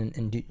take?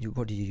 And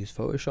what do you use,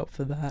 Photoshop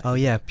for that? Oh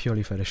yeah,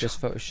 purely Photoshop.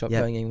 Just Photoshop,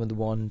 going in with the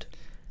wand.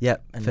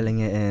 Yep, filling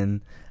it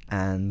in,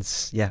 and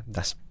yeah,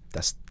 that's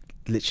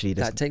literally.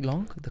 Does that take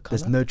long, the colour?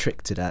 There's no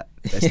trick to that.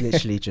 It's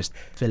literally just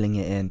filling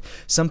it in.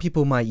 Some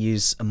people might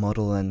use a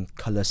model and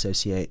colour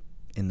associate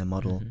in the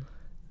model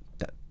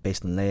that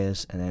based on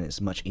layers, and then it's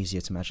much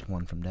easier to magic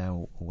one from there,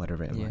 or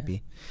whatever it might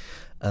be.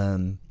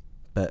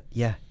 But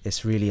yeah,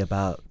 it's really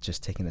about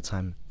just taking the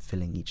time,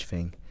 filling each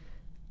thing,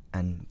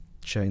 and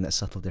showing that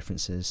subtle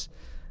differences.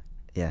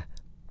 Yeah,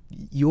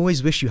 you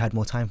always wish you had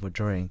more time for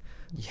drawing,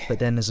 but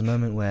then there's a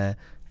moment where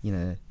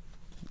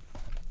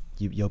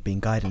you're being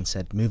guided and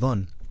said, move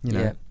on.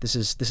 This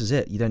is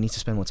it. You don't need to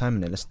spend more time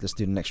on it. Let's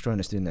do the next drawing.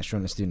 Let's do the next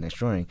drawing. Let's do the next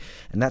drawing.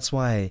 And that's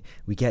why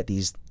we get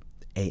these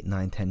 8,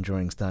 9, 10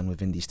 drawings done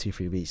within these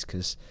 2-3 weeks,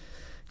 because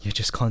you're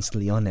just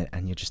constantly on it,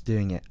 and you're just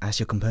doing it. As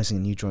you're composing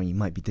a new drawing, you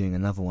might be doing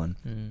another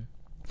one.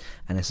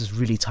 And it's this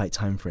really tight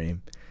time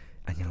frame,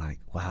 and you're like,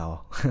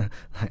 wow,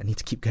 I need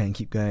to keep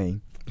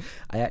going.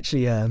 I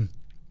actually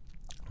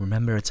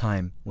remember a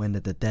time when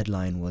the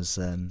deadline was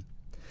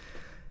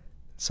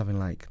something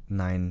like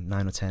 9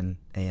 or 10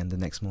 a.m. the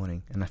next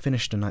morning, and I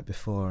finished the night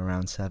before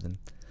around 7,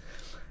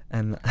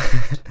 and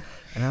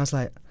and I was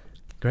like,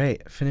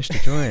 great, finished the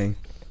drawing.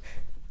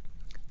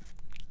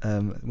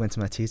 Went to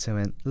my tutor and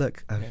went,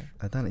 look,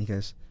 I've done it. He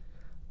goes,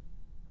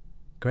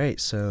 great,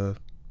 so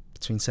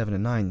between 7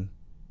 and 9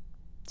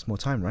 it's more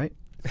time, right?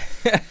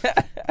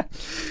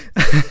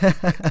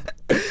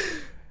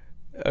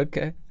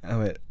 Okay. I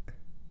went,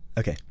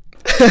 okay,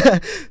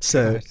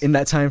 So God. in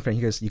that time frame,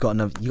 he goes, you got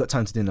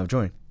time to do another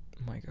drawing.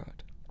 Oh my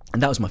God.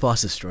 And that was my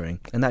fastest drawing.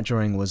 And that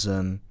drawing was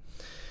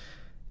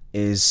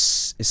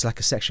it's like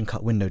a section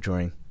cut window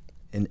drawing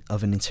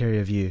of an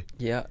interior view.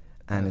 Yeah.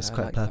 And it's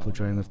quite like a purple that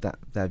drawing with that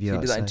view So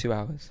you did that in outside. 2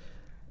 hours?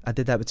 I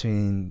did that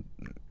between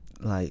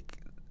like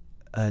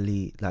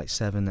early, like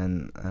 7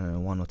 and I don't know,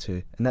 1 or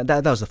 2. And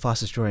that was the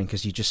fastest drawing,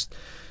 because I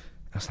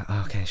was like,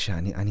 oh, okay, shit,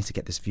 I need to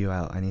get this view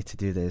out. I need to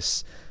do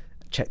this.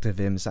 Checked with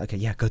him. It's like, okay,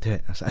 yeah, go do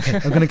it. I was like, okay,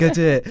 I'm going to go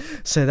do it.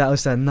 So that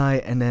was that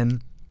night. And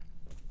then,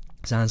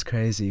 sounds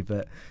crazy,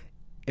 but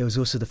it was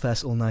also the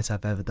first all-nighter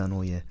I've ever done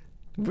all year.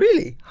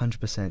 Really?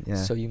 100%, yeah.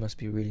 So you must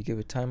be really good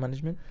with time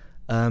management.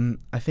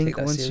 I think Take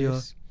that once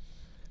serious?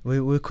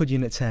 we're called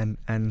Unit 10,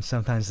 and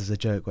sometimes there's a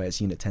joke where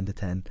it's Unit 10 to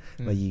 10,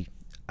 where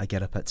I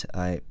get up at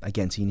I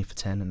get into uni for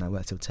 10 and I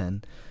work till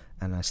 10,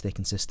 and I stay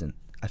consistent.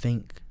 I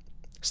think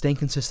staying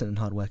consistent and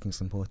hard working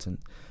is important,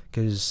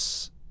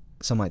 because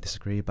some might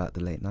disagree about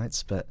the late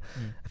nights, but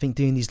I think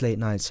doing these late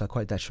nights are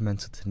quite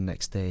detrimental to the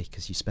next day,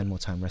 because you spend more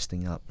time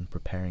resting up and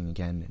preparing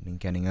again and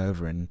getting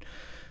over and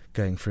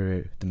going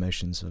through the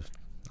motions of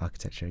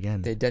architecture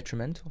again. They're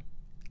detrimental.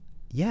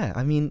 Yeah,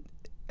 I mean,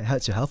 it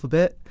hurts your health a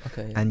bit,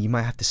 Okay. and you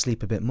might have to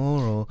sleep a bit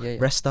more or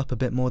rest up a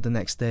bit more the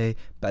next day.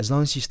 But as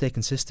long as you stay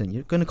consistent,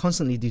 you're going to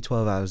constantly do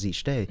 12 hours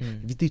each day.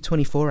 If you do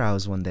 24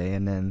 hours one day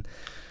and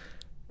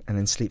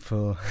then sleep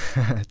for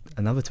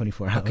another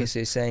 24 hours. Okay, so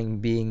you're saying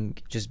being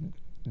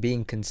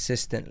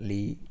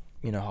consistently,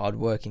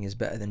 hardworking is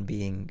better than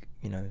being,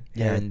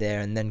 here and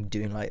there, and then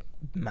doing like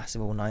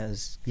massive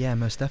all-nighters. Yeah,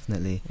 most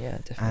definitely. Yeah,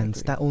 definitely. And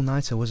agree. that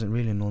all-nighter wasn't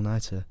really an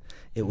all-nighter.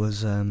 It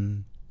was,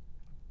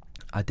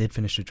 I did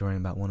finish the drawing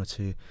about 1 or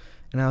 2.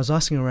 And I was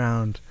asking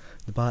around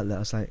the Bartlett, I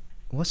was like,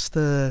 what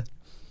time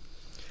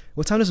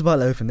does the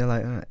Bartlett open? They're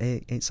like,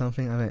 8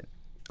 something. I went,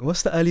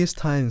 what's the earliest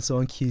time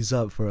someone queues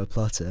up for a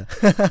plotter?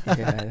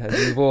 Yeah,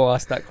 we've all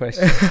asked that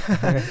question.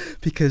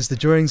 Because the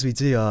drawings we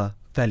do are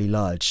fairly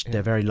large.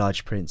 They're very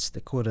large prints.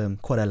 They're called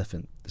quad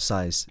elephant, the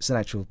size. It's an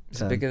actual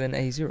Is it bigger than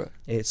A0?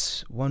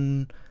 It's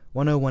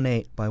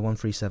 1018 by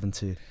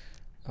 1372.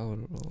 Oh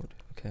Lord.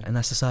 Okay. And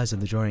that's the size of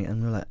the drawing.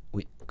 And we're like,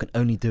 we can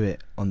only do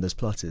it on those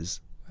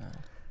plotters. Wow.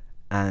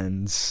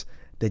 And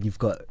then you've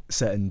got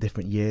certain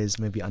different years,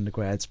 maybe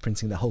undergrads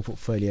printing the whole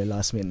portfolio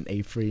last minute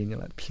in A3, and you're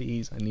like,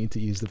 please, I need to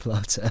use the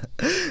plotter.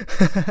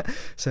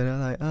 So they're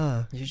like,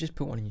 You should just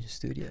put one in your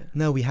studio.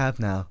 No, we have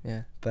now.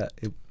 Yeah. But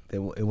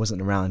it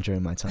wasn't around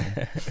during my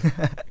time.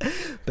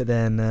 But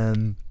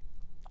then,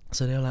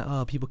 so they were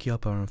like, people queue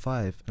up around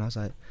 5. And I was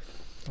like,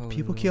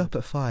 people queue up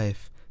at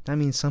 5. That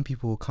means some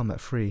people will come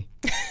at 3.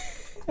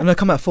 No,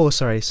 come at 4,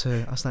 sorry.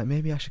 So I was like,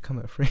 maybe I should come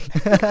at 3.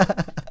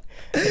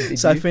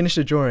 So I finished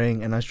the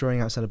drawing, and I was drawing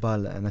outside the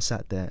Bartlett, and I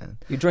sat there. And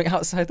you're drawing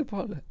outside the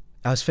Bartlett?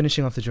 I was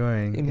finishing off the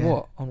drawing. In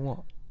what? On what?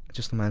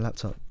 Just on my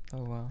laptop.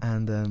 Oh wow.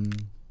 And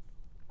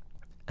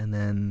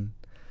then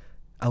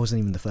I wasn't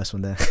even the first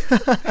one there.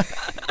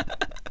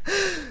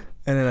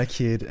 And then I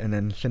queued and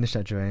then finished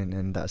that drawing,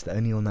 and that's the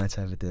only all-night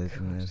I ever did.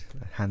 And then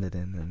I handed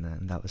in,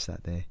 and that was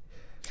that day.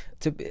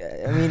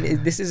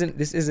 This isn't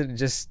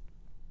just,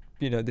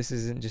 this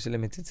isn't just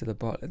limited to the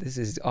Bartlett. This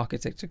is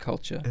architecture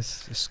culture.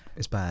 It's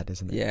bad,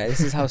 isn't it? Yeah, this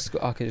is how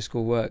architecture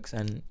school works,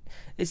 and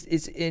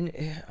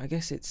I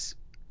guess it's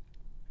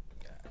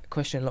a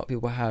question a lot of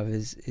people have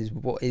is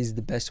what is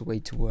the best way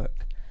to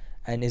work,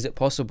 and is it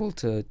possible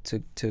to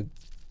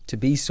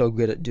be so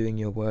good at doing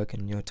your work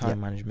and your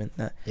time management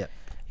that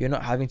you're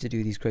not having to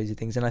do these crazy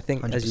things? And I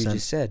think 100%. As you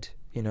just said,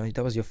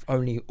 that was your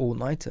only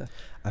all-nighter.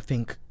 I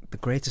think the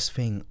greatest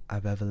thing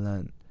I've ever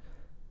learned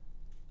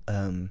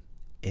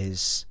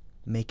is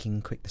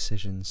making quick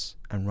decisions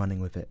and running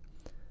with it,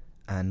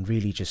 and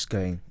really just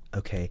going,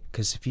 okay,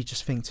 because if you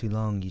just think too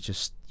long,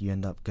 you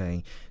end up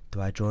going,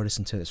 do I draw this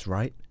until it's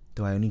right?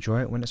 Do I only draw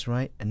it when it's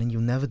right? And then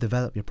you'll never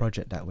develop your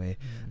project that way.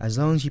 As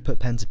long as you put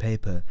pen to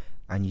paper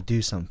and you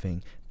do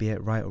something, be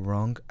it right or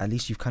wrong, at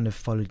least you've kind of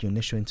followed your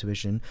initial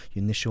intuition,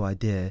 your initial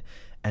idea,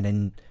 and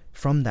then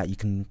from that you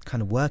can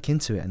kind of work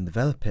into it and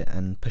develop it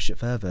and push it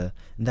further.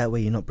 And that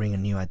way you're not bringing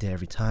a new idea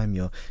every time,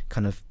 you're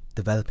kind of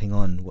developing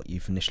on what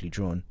you've initially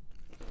drawn.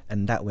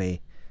 And that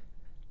way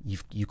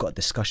you've got a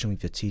discussion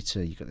with your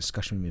tutor, you've got a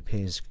discussion with your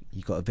peers,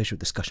 you've got a visual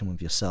discussion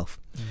with yourself.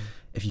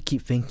 If you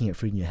keep thinking it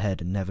through in your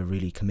head and never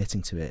really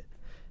committing to it,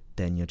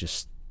 then you're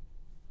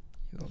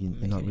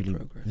not really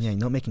progress. You're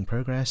not making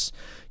progress,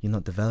 you're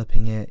not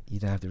developing it, you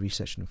don't have the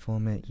research to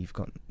inform it, you've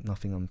got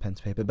nothing on pen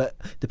to paper. But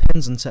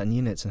depends on certain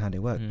units and how they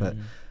work. But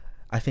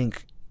I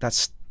think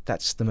that's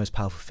the most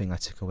powerful thing I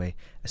took away,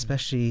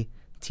 especially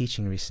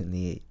teaching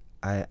recently.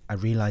 I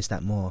realised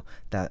that more,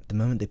 that the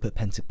moment they put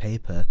pen to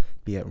paper,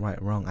 be it right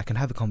or wrong, I can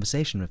have a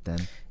conversation with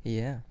them.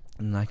 Yeah.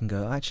 And I can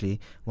go,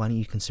 actually, why don't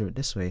you consider it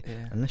this way?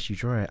 Yeah. Unless you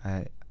draw it,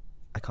 I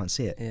can't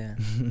see it. Yeah.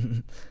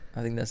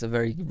 I think that's a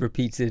very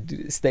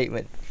repeated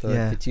statement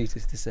for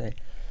tutors to say.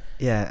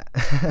 Yeah.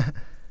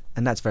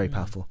 And that's very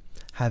powerful.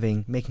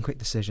 Making quick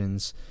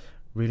decisions,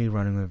 really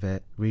running with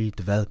it, really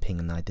developing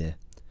an idea,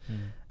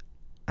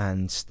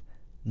 and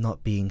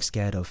not being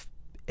scared of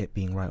it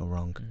being right or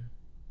wrong.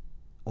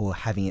 or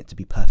having it to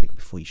be perfect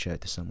before you show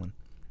it to someone.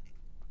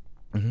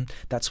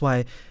 That's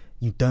why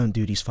you don't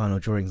do these final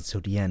drawings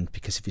until the end,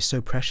 because if you're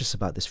so precious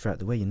about this throughout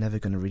the way, you're never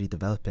going to really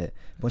develop it.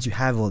 Once you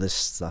have all this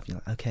stuff, you're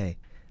like, okay,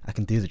 I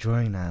can do the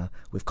drawing now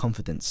with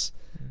confidence.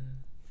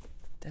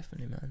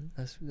 Definitely, man.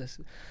 That's.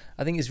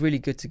 I think it's really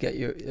good to get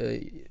your,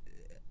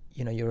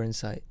 your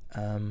insight.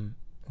 I'm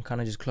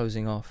kind of just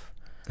closing off.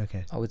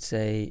 Okay. I would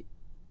say,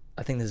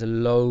 I think there's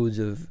loads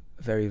of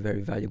very,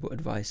 very valuable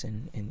advice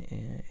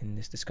in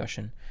this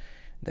discussion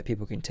that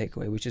people can take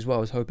away, which is what I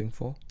was hoping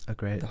for. Oh,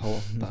 great.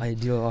 The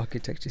ideal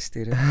architecture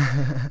student.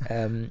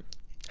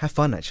 Have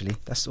fun, actually.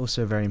 That's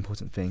also a very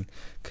important thing,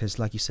 because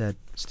like you said,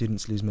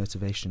 students lose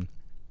motivation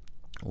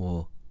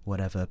or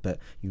whatever, but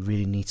you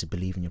really need to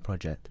believe in your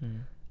project.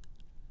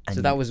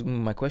 So that was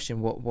my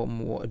question.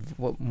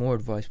 What more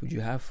advice would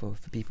you have for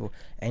people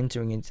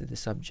entering into the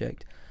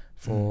subject?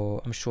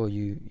 For I'm sure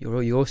you're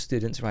all your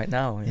students right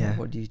now. Yeah.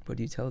 What do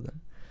you tell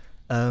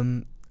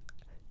them?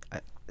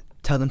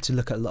 Tell them to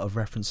look at a lot of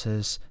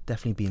references,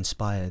 definitely be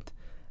inspired,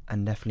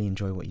 and definitely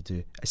enjoy what you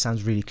do. It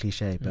sounds really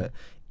cliche, but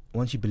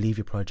once you believe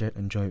your project,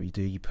 enjoy what you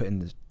do, you put in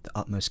the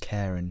utmost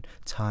care and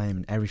time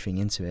and everything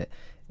into it.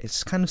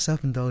 It's kind of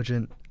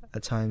self-indulgent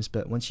at times,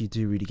 but once you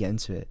do really get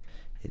into it,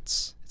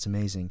 it's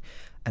amazing.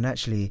 And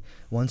actually,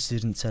 one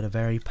student said a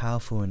very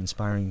powerful and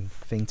inspiring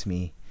thing to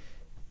me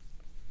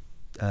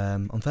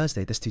on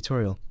Thursday, this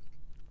tutorial.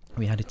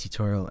 We had a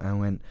tutorial and I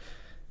went,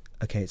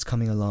 okay, it's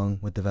coming along,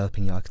 we're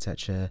developing the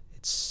architecture,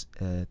 it's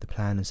the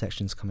plan and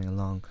sections coming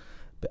along,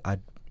 but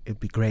it'd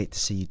be great to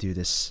see you do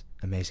this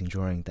amazing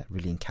drawing that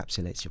really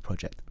encapsulates your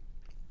project.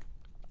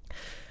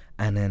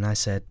 And then I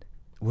said,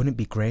 wouldn't it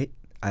be great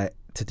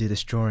to do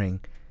this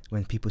drawing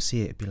when people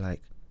see it, it'd be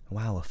like,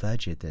 wow, a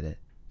third year did it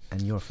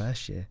and you're a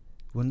first year.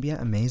 Wouldn't be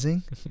that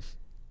amazing?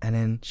 And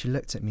then she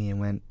looked at me and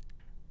went,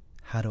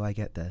 how do I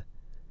get there?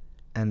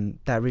 And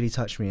that really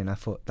touched me, and I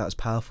thought that was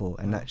powerful.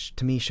 And that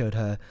to me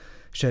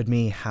showed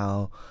me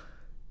how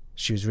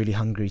she was really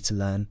hungry to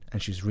learn,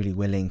 and she was really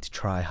willing to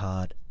try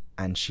hard.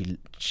 And she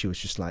was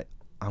just like,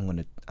 I'm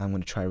gonna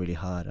try really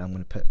hard. I'm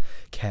gonna put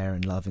care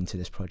and love into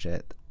this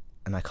project,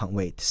 and I can't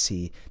wait to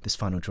see this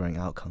final drawing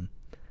outcome.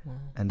 Wow.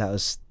 And that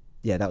was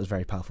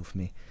very powerful for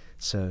me.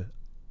 So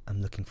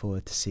I'm looking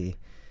forward to see,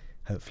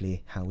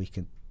 hopefully, how we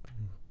can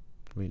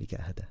really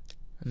get her there.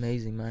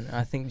 Amazing, man.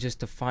 I think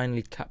just to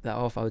finally cap that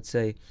off, I would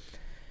say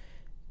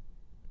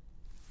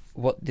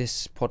what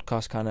this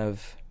podcast kind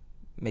of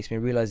makes me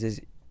realize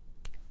is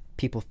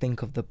people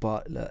think of the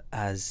Bartlett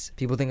as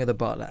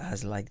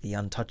like the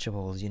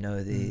untouchables,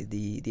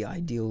 the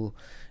ideal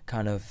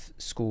kind of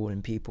school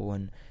and people,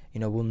 and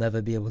we'll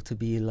never be able to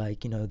be like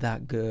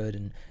that good.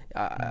 And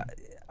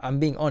I'm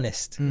being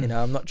honest,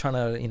 I'm not trying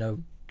to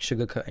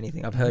sugarcoat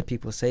anything. I've heard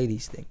people say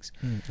these things.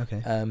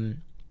 Okay.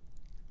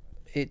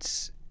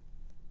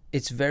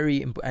 It's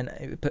very important,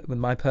 and with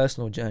my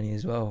personal journey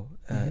as well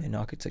in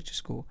architecture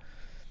school,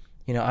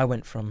 I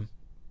went from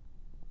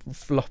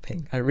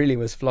flopping. I really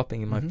was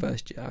flopping in my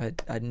first year. I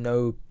had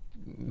no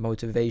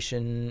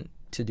motivation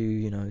to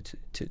do,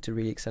 to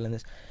really excel in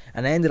this,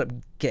 and I ended up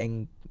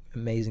getting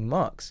amazing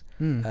marks.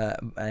 I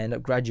ended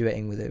up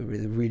graduating with a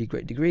really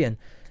great degree, and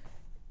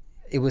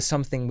it was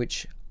something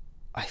which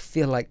I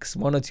feel like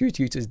one or two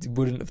tutors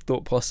wouldn't have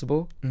thought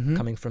possible,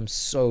 coming from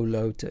so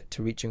low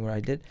to reaching where I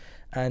did.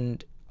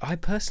 And I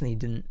personally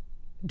didn't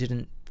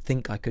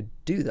think I could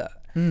do that.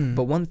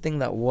 But one thing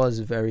that was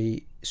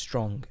very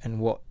strong, and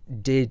what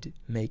did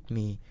make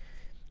me,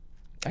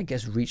 I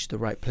guess, reach the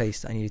right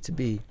place that I needed to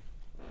be,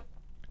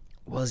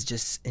 was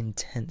just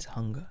intense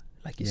hunger,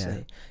 like you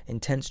say,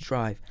 intense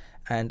drive.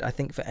 And I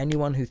think for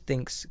anyone who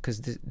thinks, because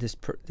this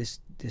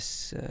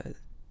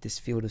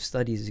field of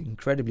studies is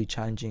incredibly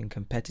challenging and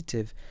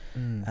competitive,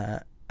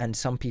 and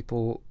some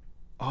people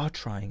are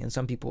trying and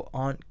some people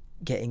aren't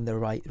getting the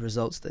right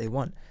results that they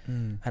want.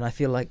 And I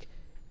feel like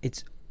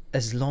it's,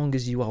 as long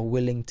as you are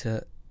willing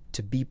to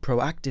be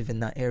proactive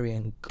in that area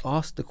and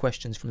ask the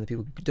questions from the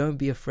people, don't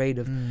be afraid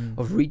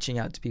of reaching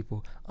out to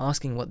people,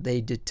 asking what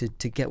they did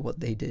to get what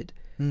they did.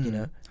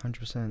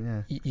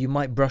 100%. Yeah. You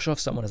might brush off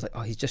someone as like,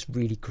 oh, he's just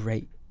really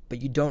great,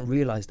 but you don't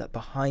realize that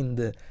behind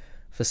the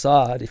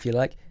facade, if you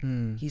like,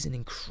 he's an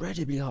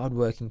incredibly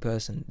hardworking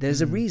person.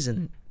 There's a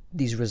reason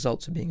these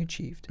results are being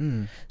achieved.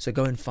 So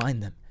go and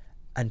find them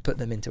and put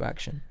them into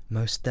action.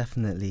 Most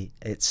definitely.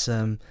 It's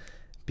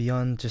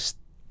beyond just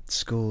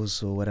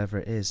schools or whatever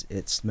it is.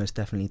 It's most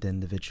definitely the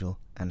individual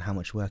and how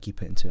much work you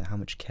put into it, how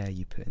much care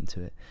you put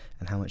into it,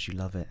 and how much you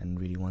love it and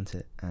really want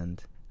it.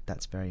 And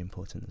that's very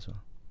important as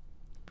well.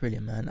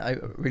 Brilliant, man. I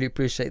really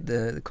appreciate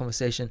the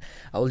conversation.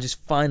 I will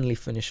just finally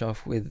finish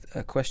off with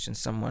a question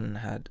someone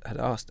had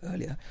asked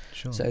earlier.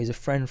 Sure. So he's a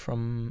friend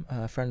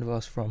of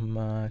ours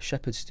from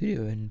Shepherd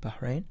Studio in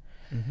Bahrain,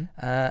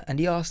 and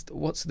he asked,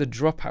 what's the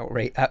dropout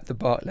rate at the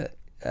Bartlett,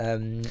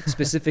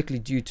 specifically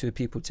due to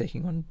people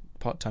taking on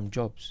part-time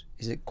jobs?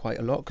 Is it quite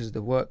a lot? Because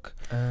the work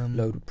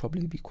load would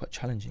probably be quite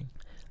challenging.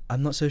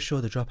 I'm not so sure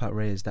the dropout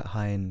rate is that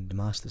high in the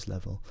master's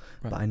level,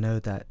 right. But I know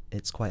that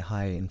it's quite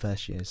high in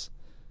first years.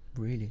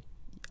 Really?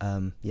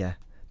 Yeah,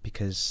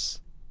 because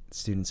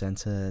students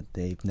enter,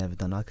 they've never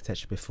done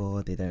architecture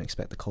before, they don't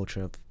expect the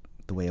culture of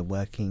the way of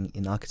working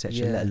in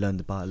architecture, let alone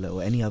the Bartlett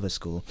or any other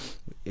school.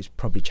 It's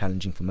probably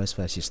challenging for most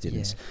first year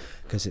students,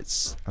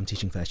 because I'm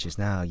teaching first years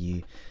now.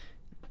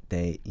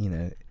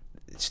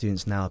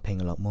 Students now are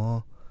paying a lot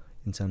more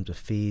in terms of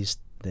fees.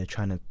 They're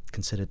trying to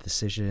consider the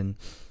decision.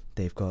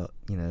 They've got,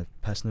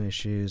 personal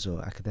issues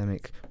or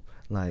academic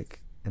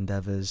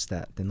endeavors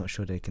that they're not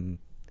sure they can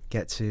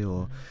get to,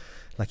 or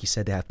like you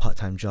said, they have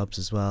part-time jobs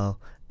as well.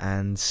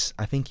 And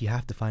I think you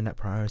have to find that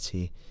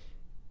priority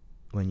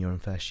when you're in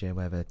first year,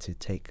 whether to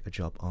take a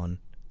job on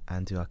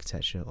and do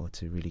architecture, or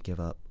to really give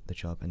up the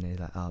job. And they're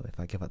like, oh, if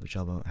I give up the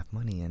job, I won't have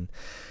money. And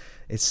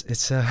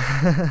it's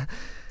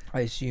I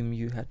assume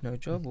you had no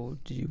job, or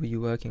were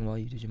you working while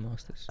you did your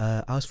masters?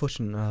 I was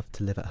fortunate enough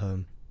to live at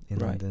home in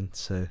London,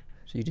 so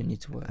you didn't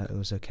need to work. It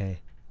was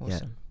okay.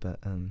 Awesome. Yeah,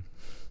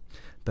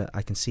 but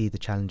I can see the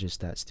challenges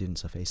that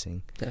students are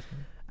facing.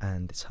 Definitely.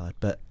 And it's hard.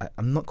 But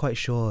I'm not quite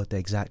sure the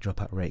exact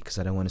dropout rate, because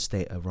I don't want to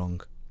state a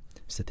wrong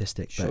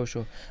statistic. Sure.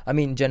 I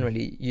mean,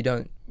 generally,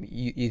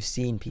 you've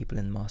seen people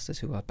in masters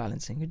who are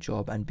balancing a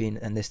job and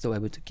they're still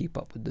able to keep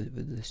up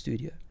with the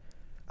studio.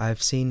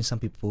 I've seen some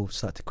people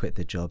start to quit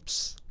their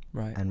jobs,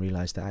 right, and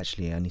realize that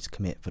actually I need to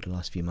commit for the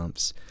last few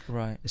months.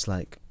 Right. It's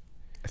like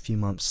a few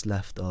months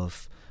left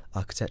of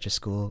architecture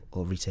school,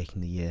 or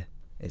retaking the year.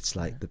 It's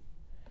like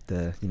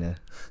the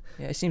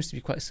Yeah, it seems to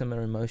be quite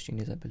similar in most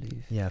unis, I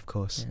believe. Yeah, of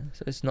course. Yeah,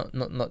 so it's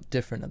not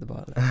different at the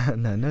Bartlett.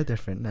 No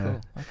different.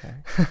 No. Cool.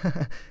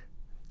 Okay.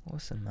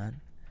 Awesome,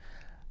 man.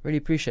 Really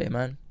appreciate it,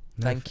 man.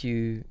 Thank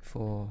you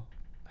for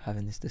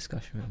having this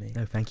discussion with me.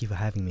 No, thank you for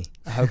having me.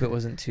 I hope it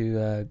wasn't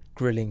too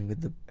grilling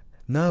with the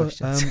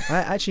questions. I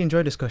actually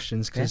enjoy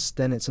discussions, because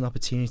then it's an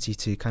opportunity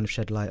to kind of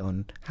shed light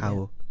on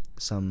how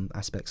some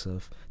aspects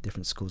of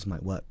different schools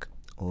might work,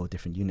 or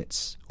different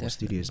units or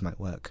studios might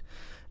work,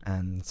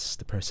 and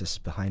the process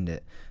behind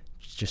it,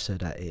 just so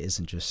that it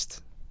isn't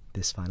just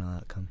this final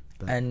outcome.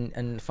 But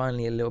and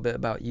finally, a little bit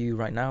about you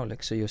right now.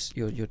 Like, so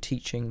you're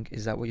teaching.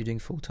 Is that what you're doing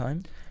full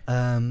time?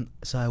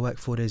 So I work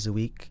 4 days a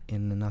week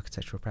in an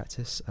architectural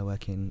practice. I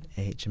work in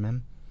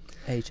AHMM.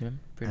 AHMM,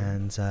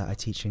 brilliant. And I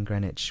teach in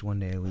Greenwich 1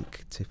 day a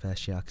week to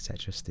first year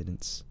architecture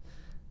students.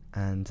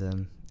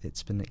 And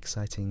it's been an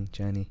exciting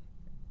journey.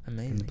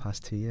 Amazing. In the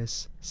past 2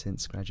 years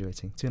since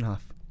graduating, 2.5.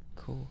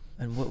 Cool.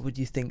 And what would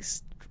you think?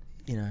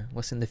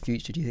 What's in the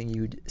future? Do you think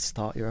you would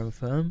start your own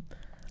firm?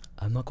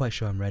 I'm not quite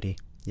sure I'm ready.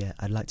 Yeah,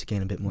 I'd like to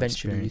gain a bit more experience.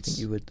 Eventually, you think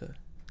you would,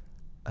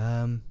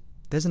 though?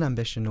 There's an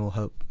ambition or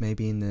hope,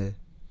 maybe in the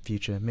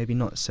future, maybe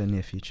not so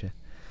near future,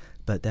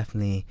 but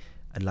definitely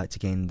I'd like to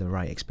gain the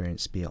right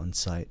experience, be it on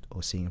site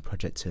or seeing a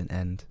project to an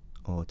end,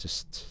 or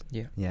just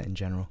in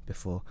general,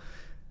 before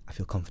I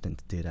feel confident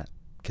to do that.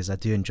 Because I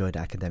do enjoy the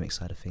academic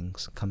side of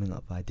things, coming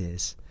up with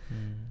ideas,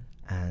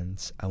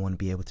 and I want to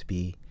be able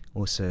to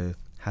also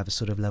have a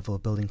sort of level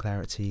of building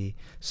clarity,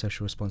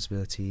 social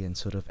responsibility, and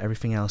sort of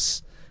everything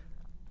else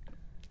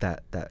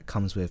that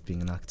comes with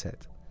being an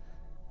architect,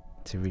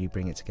 to really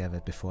bring it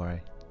together before I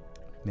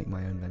make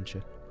my own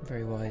venture.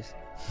 Very wise.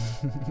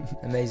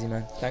 Amazing,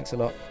 man. Thanks a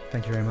lot.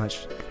 Thank you very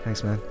much.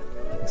 Thanks, man.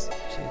 Thanks.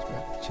 Cheers,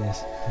 bro. Cheers.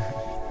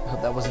 I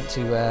hope that wasn't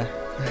too... Is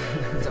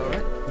that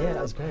alright? Yeah,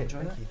 that was great.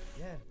 Thank you.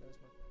 Yeah.